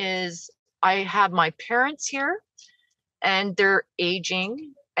problem is I have my parents here and they're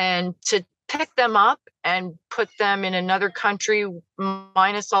aging, and to pick them up and put them in another country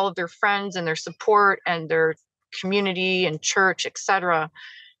minus all of their friends and their support and their community and church, etc.,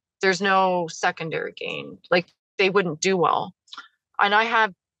 there's no secondary gain. Like, they wouldn't do well. And I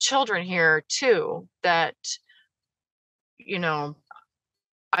have children here too that, you know,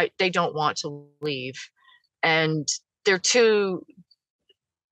 they don't want to leave, and they're too,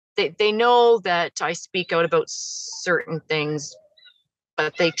 they know that I speak out about certain things,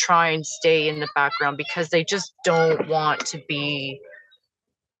 but they try and stay in the background because they just don't want to be,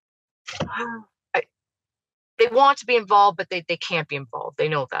 they want to be involved, but they can't be involved. They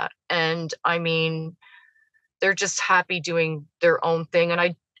know that. And I mean, they're just happy doing their own thing.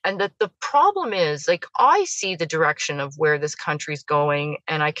 And that the problem is, like, I see the direction of where this country's going,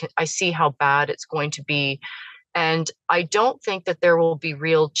 and I see how bad it's going to be. And I don't think that there will be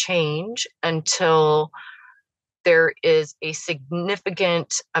real change until there is a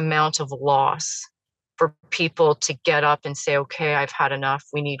significant amount of loss for people to get up and say, okay, I've had enough.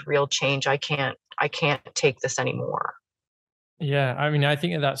 We need real change. I can't take this anymore. Yeah, I mean, I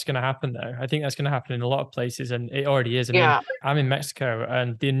think that's going to happen though. I think that's going to happen in a lot of places, and it already is. I mean, I'm in Mexico,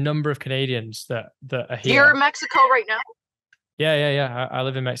 and the number of Canadians that are here. You're in Mexico right now? Yeah. I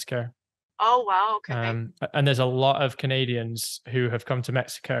live in Mexico. Oh, wow. Okay. And there's a lot of Canadians who have come to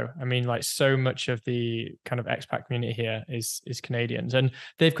Mexico. I mean, like, so much of the kind of expat community here is Canadians, and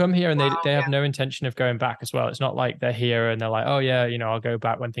they've come here, and they have no intention of going back as well. It's not like they're here and they're like, oh yeah, you know, I'll go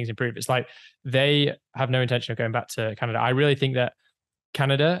back when things improve. It's like they have no intention of going back to Canada. I really think that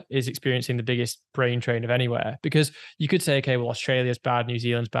Canada is experiencing the biggest brain drain of anywhere, because you could say, okay, well, Australia's bad, New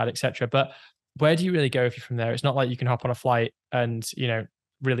Zealand's bad, etc. But where do you really go if you're from there? It's not like you can hop on a flight and, you know,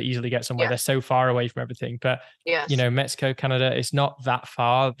 really easily get somewhere. They're so far away from everything. But you know, Mexico, Canada, it's not that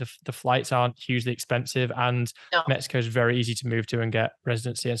far. The flights aren't hugely expensive, and Mexico is very easy to move to and get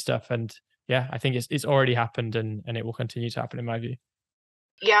residency and stuff. And yeah, I think it's already happened, and it will continue to happen in my view.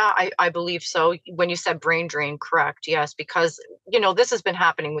 Yeah, I believe so. When you said brain drain, correct. Yes, because, you know, this has been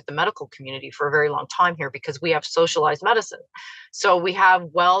happening with the medical community for a very long time here, because we have socialized medicine. So we have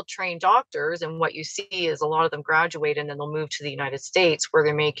well-trained doctors, and what you see is a lot of them graduate and then they'll move to the United States, where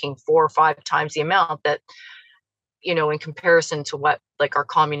they're making 4 or 5 times the amount that, you know, in comparison to what like our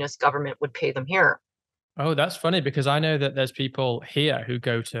communist government would pay them here. Oh, that's funny, because I know that there's people here who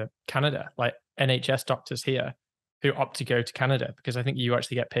go to Canada, like NHS doctors here, who opt to go to Canada, because I think you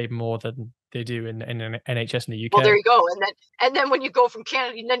actually get paid more than they do in NHS in the UK. Well, there you go. And then when you go from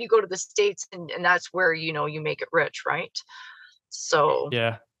Canada, and then you go to the States, and that's where, you know, you make it rich, right? So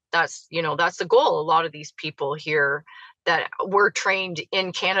yeah, that's, you know, that's the goal. A lot of these people here that were trained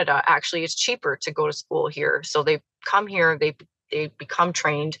in Canada, actually it's cheaper to go to school here. So they come here, they become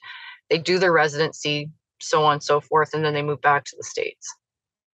trained, they do their residency, so on and so forth, and then they move back to the States.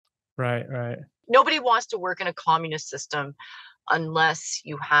 Right. Nobody wants to work in a communist system unless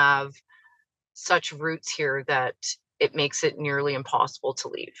you have such roots here that it makes it nearly impossible to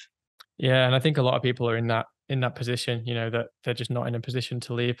leave. Yeah, and I think a lot of people are in that position, you know, that they're just not in a position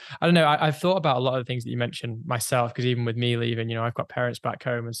to leave. I don't know. I've thought about a lot of the things that you mentioned myself, because even with me leaving, you know, I've got parents back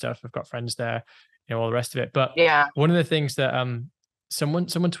home and stuff. I've got friends there, you know, all the rest of it. But yeah, one of the things that someone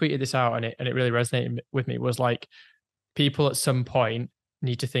tweeted this out, and it really resonated with me, was like, people at some point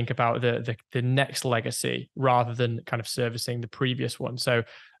need to think about the next legacy rather than kind of servicing the previous one. So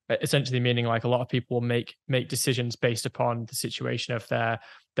essentially meaning, like, a lot of people will make decisions based upon the situation of their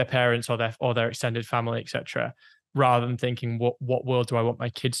parents or their extended family, etc., rather than thinking, what world do I want my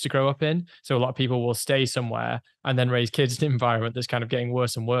kids to grow up in? So a lot of people will stay somewhere and then raise kids in an environment that's kind of getting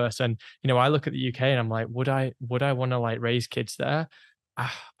worse and worse. And, you know, I look at the UK and I'm like, would I want to like raise kids there?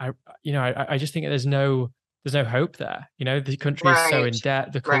 I just think there's no hope there. You know, the country is so in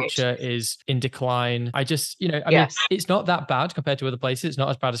debt. The culture is in decline. I just, you know, I mean, it's not that bad compared to other places. It's not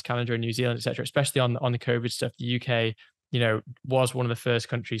as bad as Canada and New Zealand, et cetera, especially on the COVID stuff. The UK, you know, was one of the first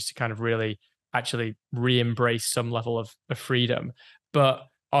countries to kind of really actually re-embrace some level of freedom. But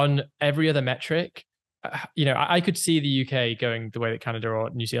on every other metric, you know, I could see the UK going the way that Canada or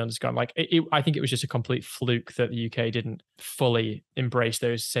New Zealand has gone. Like, I think it was just a complete fluke that the UK didn't fully embrace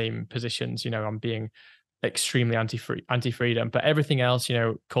those same positions, you know, on being extremely anti-freedom. But everything else,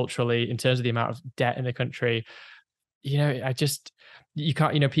 culturally, in terms of the amount of debt in the country, I just, you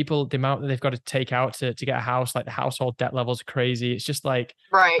can't, people, the amount that they've got to take out to get a house, like the household debt levels are crazy. It's just like,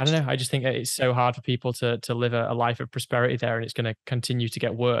 I Right. don't know. I just think that it's so hard for people to live a life of prosperity there. And it's going to continue to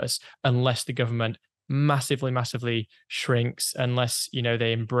get worse unless the government massively, massively shrinks, unless,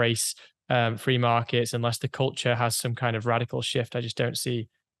 they embrace free markets, unless the culture has some kind of radical shift. I just don't see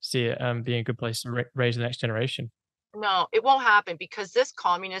it being a good place to raise the next generation. No, it won't happen because this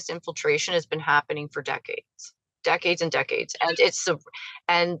communist infiltration has been happening for decades, decades and decades.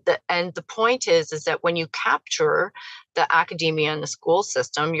 And the point is that when you capture the academia and the school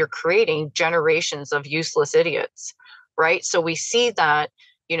system, you're creating generations of useless idiots, right? So we see that,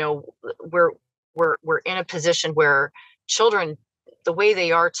 we're we're in a position where children, the way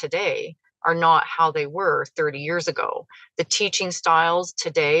they are today, are not how they were 30 years ago. The teaching styles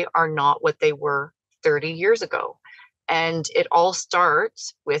today are not what they were 30 years ago. And it all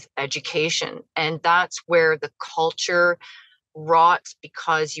starts with education. And that's where the culture rots,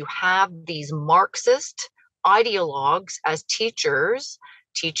 because you have these Marxist ideologues as teachers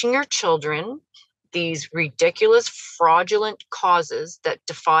teaching your children these ridiculous, fraudulent causes that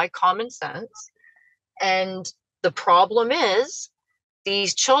defy common sense. And the problem is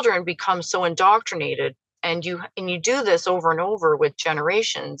these children become so indoctrinated, and you do this over and over with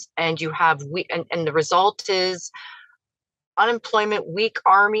generations, and you have and the result is unemployment, weak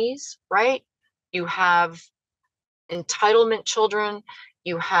armies, right? You have entitlement children,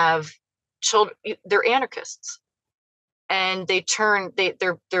 you have children, they're anarchists, and they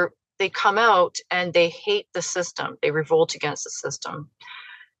come out and they hate the system, they revolt against the system.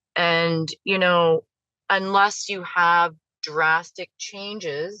 And unless you have drastic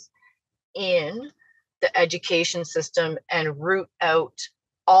changes in the education system and root out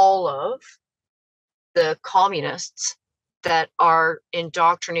all of the communists that are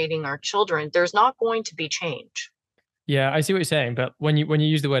indoctrinating our children, there's not going to be change. Yeah, I see what you're saying, but when you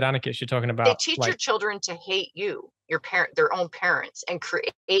use the word anarchist, you're talking They about teach your like, children to hate you, their own parents, and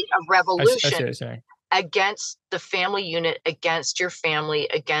create a I see what revolution you're saying. against the family unit, against your family,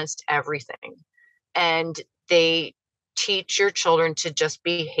 against everything. And they teach your children to just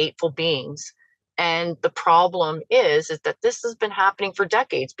be hateful beings. And the problem is that this has been happening for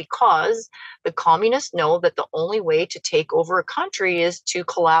decades, because the communists know that the only way to take over a country is to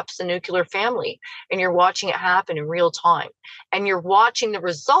collapse the nuclear family. And you're watching it happen in real time. And you're watching the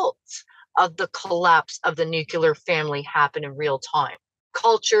results of the collapse of the nuclear family happen in real time.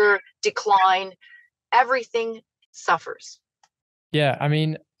 Culture, decline, everything suffers. Yeah, I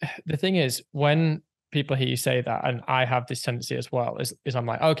mean, the thing is, when people hear you say that, and I have this tendency as well, is I'm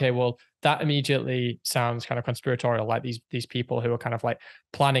like, okay, well, that immediately sounds kind of conspiratorial, like these people who are kind of like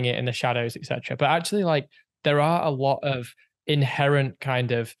planning it in the shadows, etc. But actually, like, there are a lot of inherent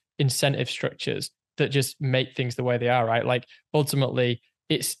kind of incentive structures that just make things the way they are, right? Like, ultimately,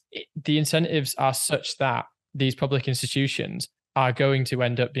 the incentives are such that these public institutions are going to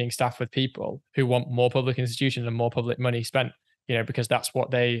end up being staffed with people who want more public institutions and more public money spent, because that's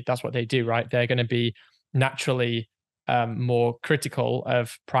what they do, right? They're going to be naturally more critical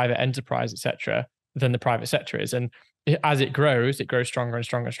of private enterprise, etc., than the private sector is. And as it grows stronger and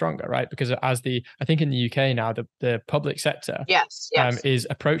stronger and stronger, right? Because I think in the UK now, the public sector Yes. is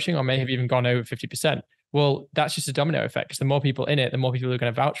approaching or may have even gone over 50%. Well, that's just a domino effect, because the more people in it, the more people are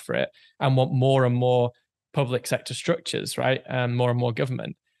going to vouch for it and want more and more public sector structures, right? More and more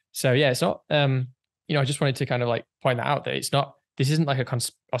government. So yeah, it's not. I just wanted to kind of like point that out, that it's not. This isn't like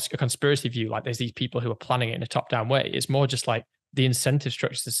a conspiracy view. Like, there's these people who are planning it in a top-down way. It's more just like the incentive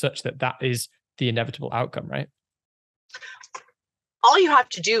structures is such that is the inevitable outcome, right? All you have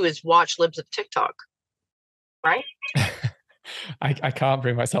to do is watch libs of TikTok, right? I can't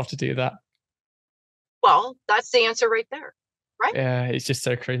bring myself to do that. Well, that's the answer right there, right? Yeah, it's just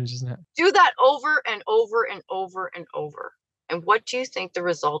so cringe, isn't it? Do that over and over and over and over. And what do you think the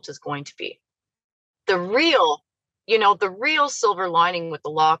result is going to be? The real silver lining with the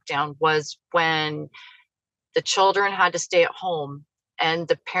lockdown was when the children had to stay at home and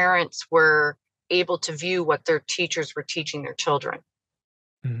the parents were able to view what their teachers were teaching their children.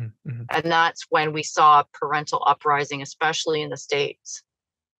 Mm-hmm, mm-hmm. And that's when we saw parental uprising, especially in the States.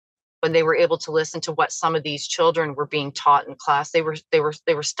 When they were able to listen to what some of these children were being taught in class, they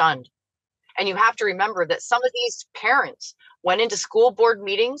were stunned. And you have to remember that some of these parents went into school board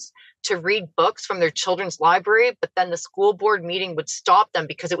meetings to read books from their children's library, but then the school board meeting would stop them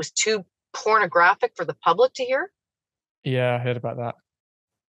because it was too pornographic for the public to hear. Yeah, I heard about that.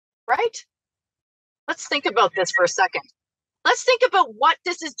 Right? Let's think about this for a second. let's think about what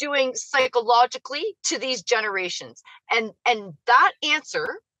this is doing psychologically to these generations. And that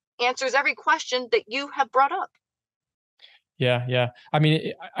answers every question that you have brought up. Yeah, yeah. I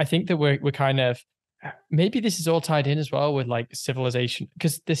mean, I think that we're kind of, maybe this is all tied in as well with like civilization,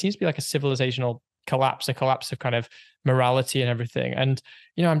 because there seems to be like a civilizational collapse, a collapse of kind of morality and everything. And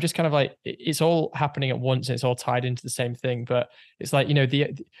I'm just kind of like, it's all happening at once and it's all tied into the same thing. But it's like,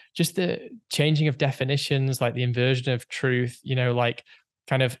 just the changing of definitions, like the inversion of truth, like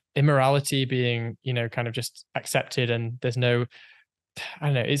kind of immorality being, kind of just accepted, and there's no, I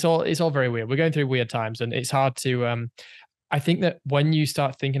don't know, it's all very weird. We're going through weird times, and it's hard to I think that when you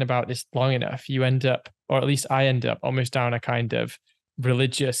start thinking about this long enough, you end up, or at least I end up, almost down a kind of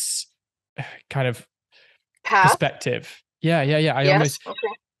religious kind of Path? perspective. Yeah, yeah, yeah. I Yes. almost,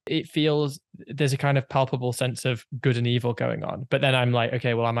 Okay. it feels there's a kind of palpable sense of good and evil going on. But then I'm like,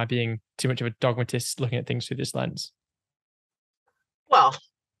 okay, well, am I being too much of a dogmatist looking at things through this lens? Well,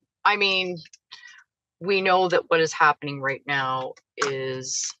 I mean, we know that what is happening right now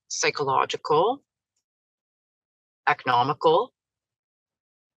is psychological, economical,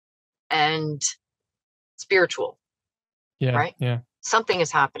 and spiritual, Yeah, right? yeah, Something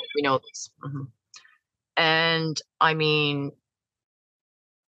is happening. We know this. And I mean,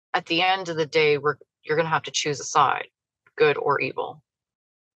 at the end of the day, you're going to have to choose a side, good or evil.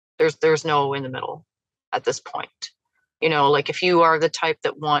 There's no in the middle at this point. Like if you are the type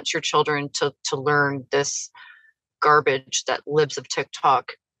that wants your children to learn this garbage that libs of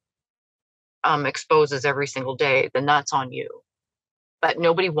TikTok exposes every single day, then that's on you. But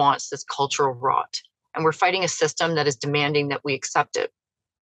nobody wants this cultural rot. And we're fighting a system that is demanding that we accept it.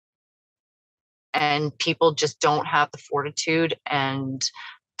 And people just don't have the fortitude and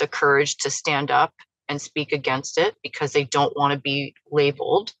the courage to stand up and speak against it because they don't want to be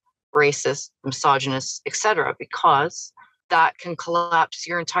labeled racist, misogynist, etc., because that can collapse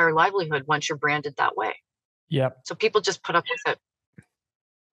your entire livelihood once you're branded that way. yeah, So people just put up with it.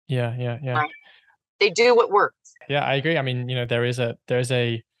 yeah, yeah, yeah. Right? They do what works. Yeah, I agree. I mean, there's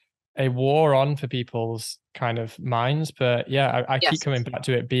a war on for people's kind of minds, but yeah, I keep Yes. coming back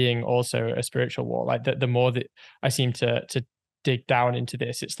to it being also a spiritual war. Like the more that I seem to dig down into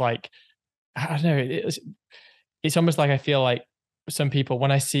this, it's like, I don't know, it's almost like I feel like some people,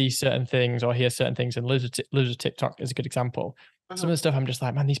 when I see certain things or hear certain things, and lives with TikTok is a good example. Some of the stuff I'm just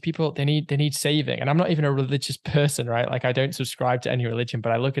like, man, these people, they need saving. And I'm not even a religious person, right? Like I don't subscribe to any religion,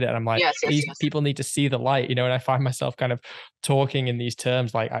 but I look at it and I'm like, Yes, yes, these yes. people need to see the light, and I find myself kind of talking in these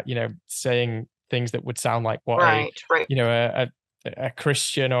terms, like, saying things that would sound like what Right, right. a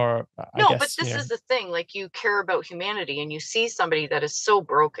Christian, or I No, but guess, this is the thing. Like you care about humanity and you see somebody that is so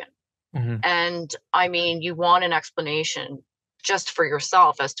broken. mhm. And I mean, you want an explanation just for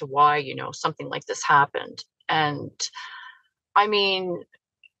yourself as to why, something like this happened. And I mean,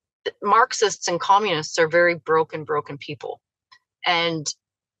 Marxists and communists are very broken people. And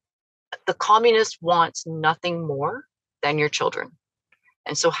the communist wants nothing more than your children.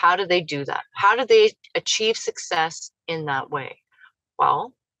 And so, how do they do that? How do they achieve success in that way?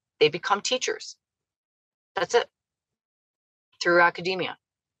 Well, they become teachers. That's it. Through academia.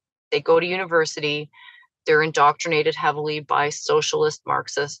 They go to university, they're indoctrinated heavily by socialist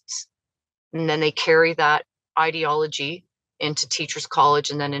Marxists, and then they carry that ideology into teachers' college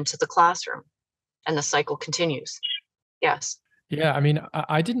and then into the classroom. And the cycle continues. Yes. Yeah, I mean,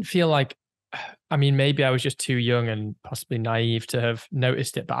 I didn't feel like, I mean, maybe I was just too young and possibly naive to have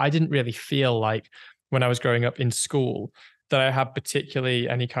noticed it, but I didn't really feel like when I was growing up in school that I had particularly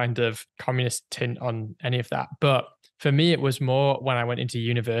any kind of communist tint on any of that. But for me, it was more when I went into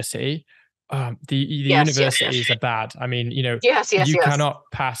university. The Yes, yes, yes. universities are bad. I mean, Yes, yes, you yes. cannot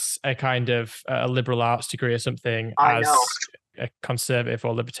pass a kind of a liberal arts degree or something I know. as a conservative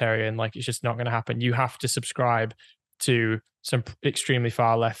or libertarian. Like, it's just not going to happen. You have to subscribe to some extremely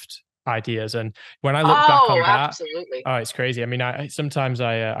far left ideas. And when I look back Oh, on that, absolutely. oh, it's crazy. I mean, I sometimes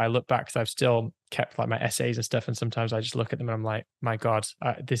I look back because I've still kept like my essays and stuff, and sometimes I just look at them and I'm like, my God,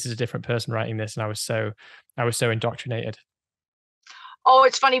 this is a different person writing this, and I was so indoctrinated. Oh,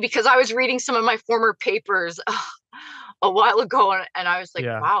 it's funny because I was reading some of my former papers a while ago and I was like,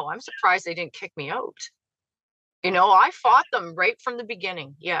 Yeah. wow, I'm surprised they didn't kick me out. I fought them right from the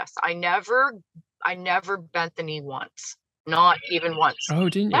beginning. Yes, I never bent the knee once. Not even once. Oh,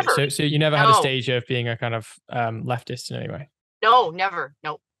 didn't you? Never. So you never had a No. stage of being a kind of leftist in any way? No, never.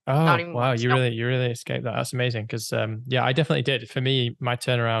 Nope. Not Oh, even wow, once. you Nope. really escaped that. That's amazing. Because yeah, I definitely did. For me, my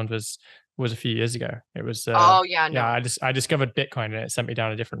turnaround was a few years ago. It was Oh yeah, yeah, no. I discovered Bitcoin and it sent me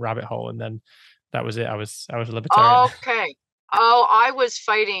down a different rabbit hole, and then that was it. I was a libertarian. Okay. Oh, I was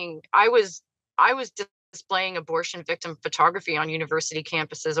fighting. I was displaying abortion victim photography on university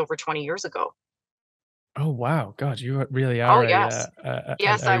campuses over 20 years ago. Oh wow, God, you really Oh, are yes. an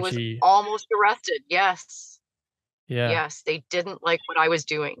Yes, I was OG. almost arrested. Yes. Yeah, Yes, they didn't like what I was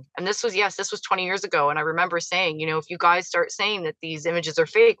doing. And this was 20 years ago. And I remember saying, if you guys start saying that these images are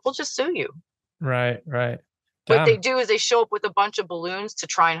fake, we'll just sue you. right, right. What they Damn. do is they show up with a bunch of balloons to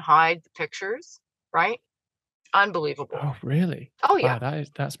try and hide the pictures, right? Unbelievable. Oh really? Oh, yeah. Wow,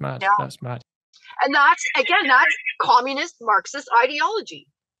 that's mad. Yeah. That's mad. And that's communist Marxist ideology,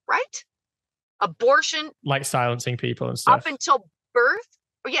 right? Abortion Like silencing people and up stuff. until birth.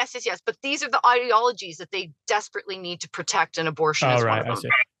 Oh, yes, yes, yes. But these are the ideologies that they desperately need to protect, and abortion Oh is one right, of I them. see.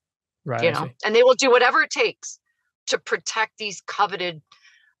 Right, I see. And they will do whatever it takes to protect these coveted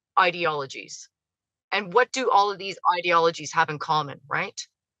ideologies. And what do all of these ideologies have in common, right?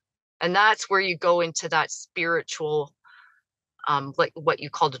 And that's where you go into that spiritual, like what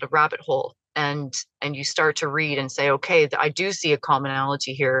you called it, a rabbit hole. And you start to read and say, okay, I do see a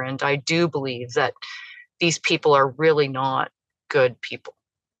commonality here, and I do believe that these people are really not good people.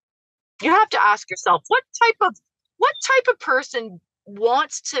 You have to ask yourself, what type of person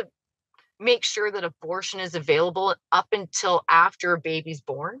wants to make sure that abortion is available up until after a baby's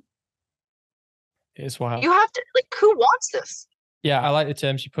born? It's wild. You have to, like, who wants this? Yeah, I like the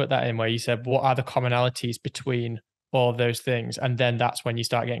terms you put that in where you said, what are the commonalities between all those things? And then that's when you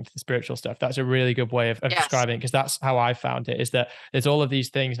start getting to the spiritual stuff. That's a really good way of Yes. describing it, because that's how I found it, is that there's all of these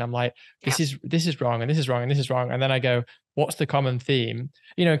things. And I'm like, this Yes. is wrong, and this is wrong, and this is wrong. And then I go, what's the common theme?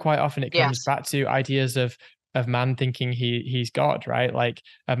 Quite often it comes Yes. back to ideas of man thinking he's God, right? Like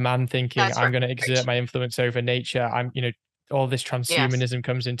a man thinking, That's I'm right. going to exert my influence over nature. All this Yes. transhumanism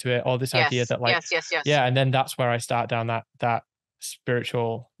comes into it, all this idea Yes. that, like, Yes. Yes. Yes. yeah, and then that's where I start down that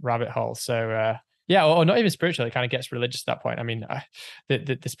spiritual rabbit hole. So yeah, or not even spiritual, it kind of gets religious at that point. I mean,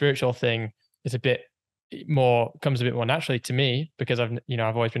 the spiritual thing is a bit more, comes a bit more naturally to me, because I've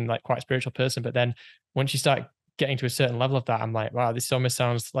always been like quite a spiritual person. But then once you start getting to a certain level of that, I'm like, wow, this almost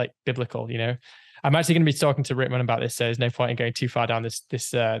sounds like biblical. I'm actually going to be talking to Rickman about this, so there's no point in going too far down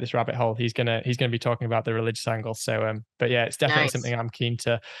this rabbit hole. He's gonna be talking about the religious angle. So but yeah, it's definitely Nice. something I'm keen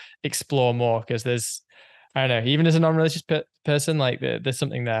to explore more, because there's, I don't know, even as a non-religious person, like there's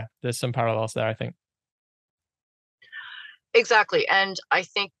something there. There's some parallels there, I think. Exactly. And I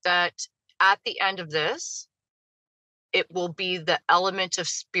think that at the end of this, it will be the element of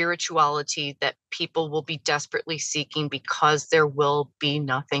spirituality that people will be desperately seeking, because there will be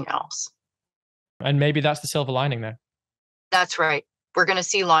nothing else. And maybe that's the silver lining there. That's right. We're going to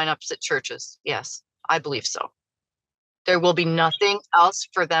see lineups at churches. Yes, I believe so. There will be nothing else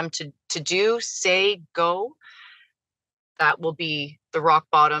for them to do, say, go. That will be the rock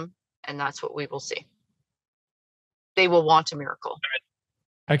bottom, and that's what we will see. They will want a miracle.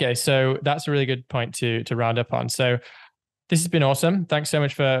 Okay, so that's a really good point to round up on. So this has been awesome. Thanks so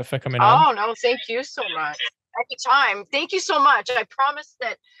much for coming on. Oh, no, thank you so much. Anytime. Thank you so much. I promise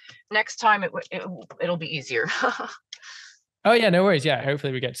that next time it'll be easier. Oh yeah, no worries. Yeah,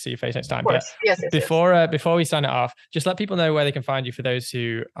 hopefully we get to see your face next time. But Yes, before we sign it off, just let people know where they can find you for those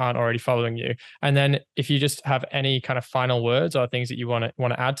who aren't already following you. And then if you just have any kind of final words or things that you want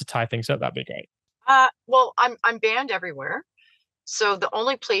to add to tie things up, that'd be great. Well, I'm banned everywhere. So the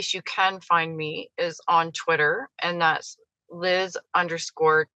only place you can find me is on Twitter, and that's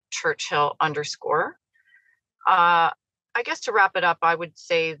Liz_Churchill_. I guess to wrap it up, I would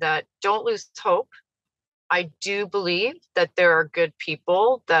say that don't lose hope. I do believe that there are good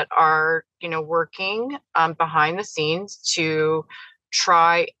people that are, working behind the scenes to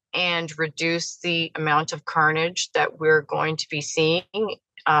try and reduce the amount of carnage that we're going to be seeing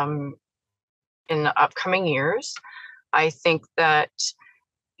in the upcoming years. I think that,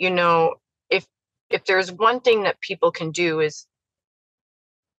 if there's one thing that people can do is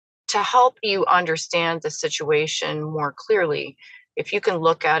to help you understand the situation more clearly. If you can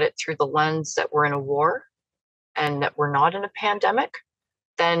look at it through the lens that we're in a war and that we're not in a pandemic,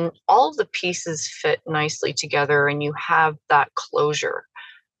 then all of the pieces fit nicely together, and you have that closure,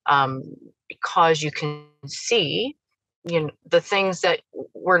 because you can see, the things that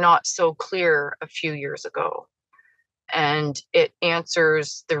were not so clear a few years ago. And it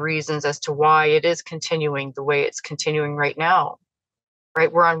answers the reasons as to why it is continuing the way it's continuing right now. Right?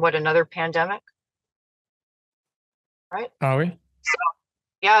 We're on another pandemic, right? Are we? So,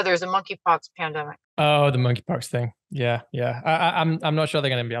 yeah, there's a monkeypox pandemic. Oh, the monkeypox thing. Yeah, yeah. I'm not sure they're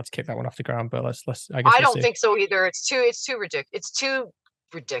going to be able to kick that one off the ground, but let's. I guess I we'll don't see. think so either. It's too ridiculous. It's too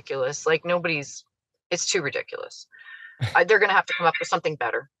ridiculous. Like it's too ridiculous. They're going to have to come up with something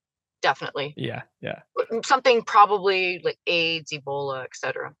better. Definitely. Yeah, Something probably like AIDS, Ebola,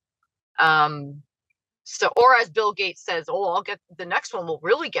 etc. So, or as Bill Gates says, oh, I'll get the next one will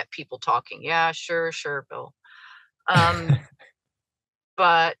really get people talking. Yeah, sure, Bill.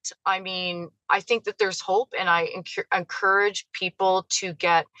 But I mean, I think that there's hope, and I encourage people to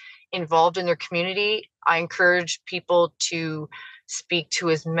get involved in their community. I encourage people to speak to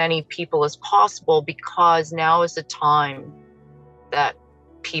as many people as possible, because now is the time that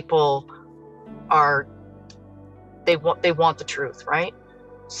people they want the truth, right?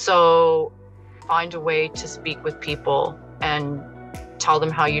 So find a way to speak with people and tell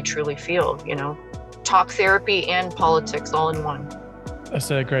them how you truly feel, talk therapy and politics all in one. That's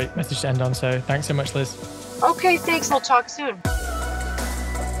a great message to end on. So thanks so much, Liz. Okay, thanks. We'll talk soon.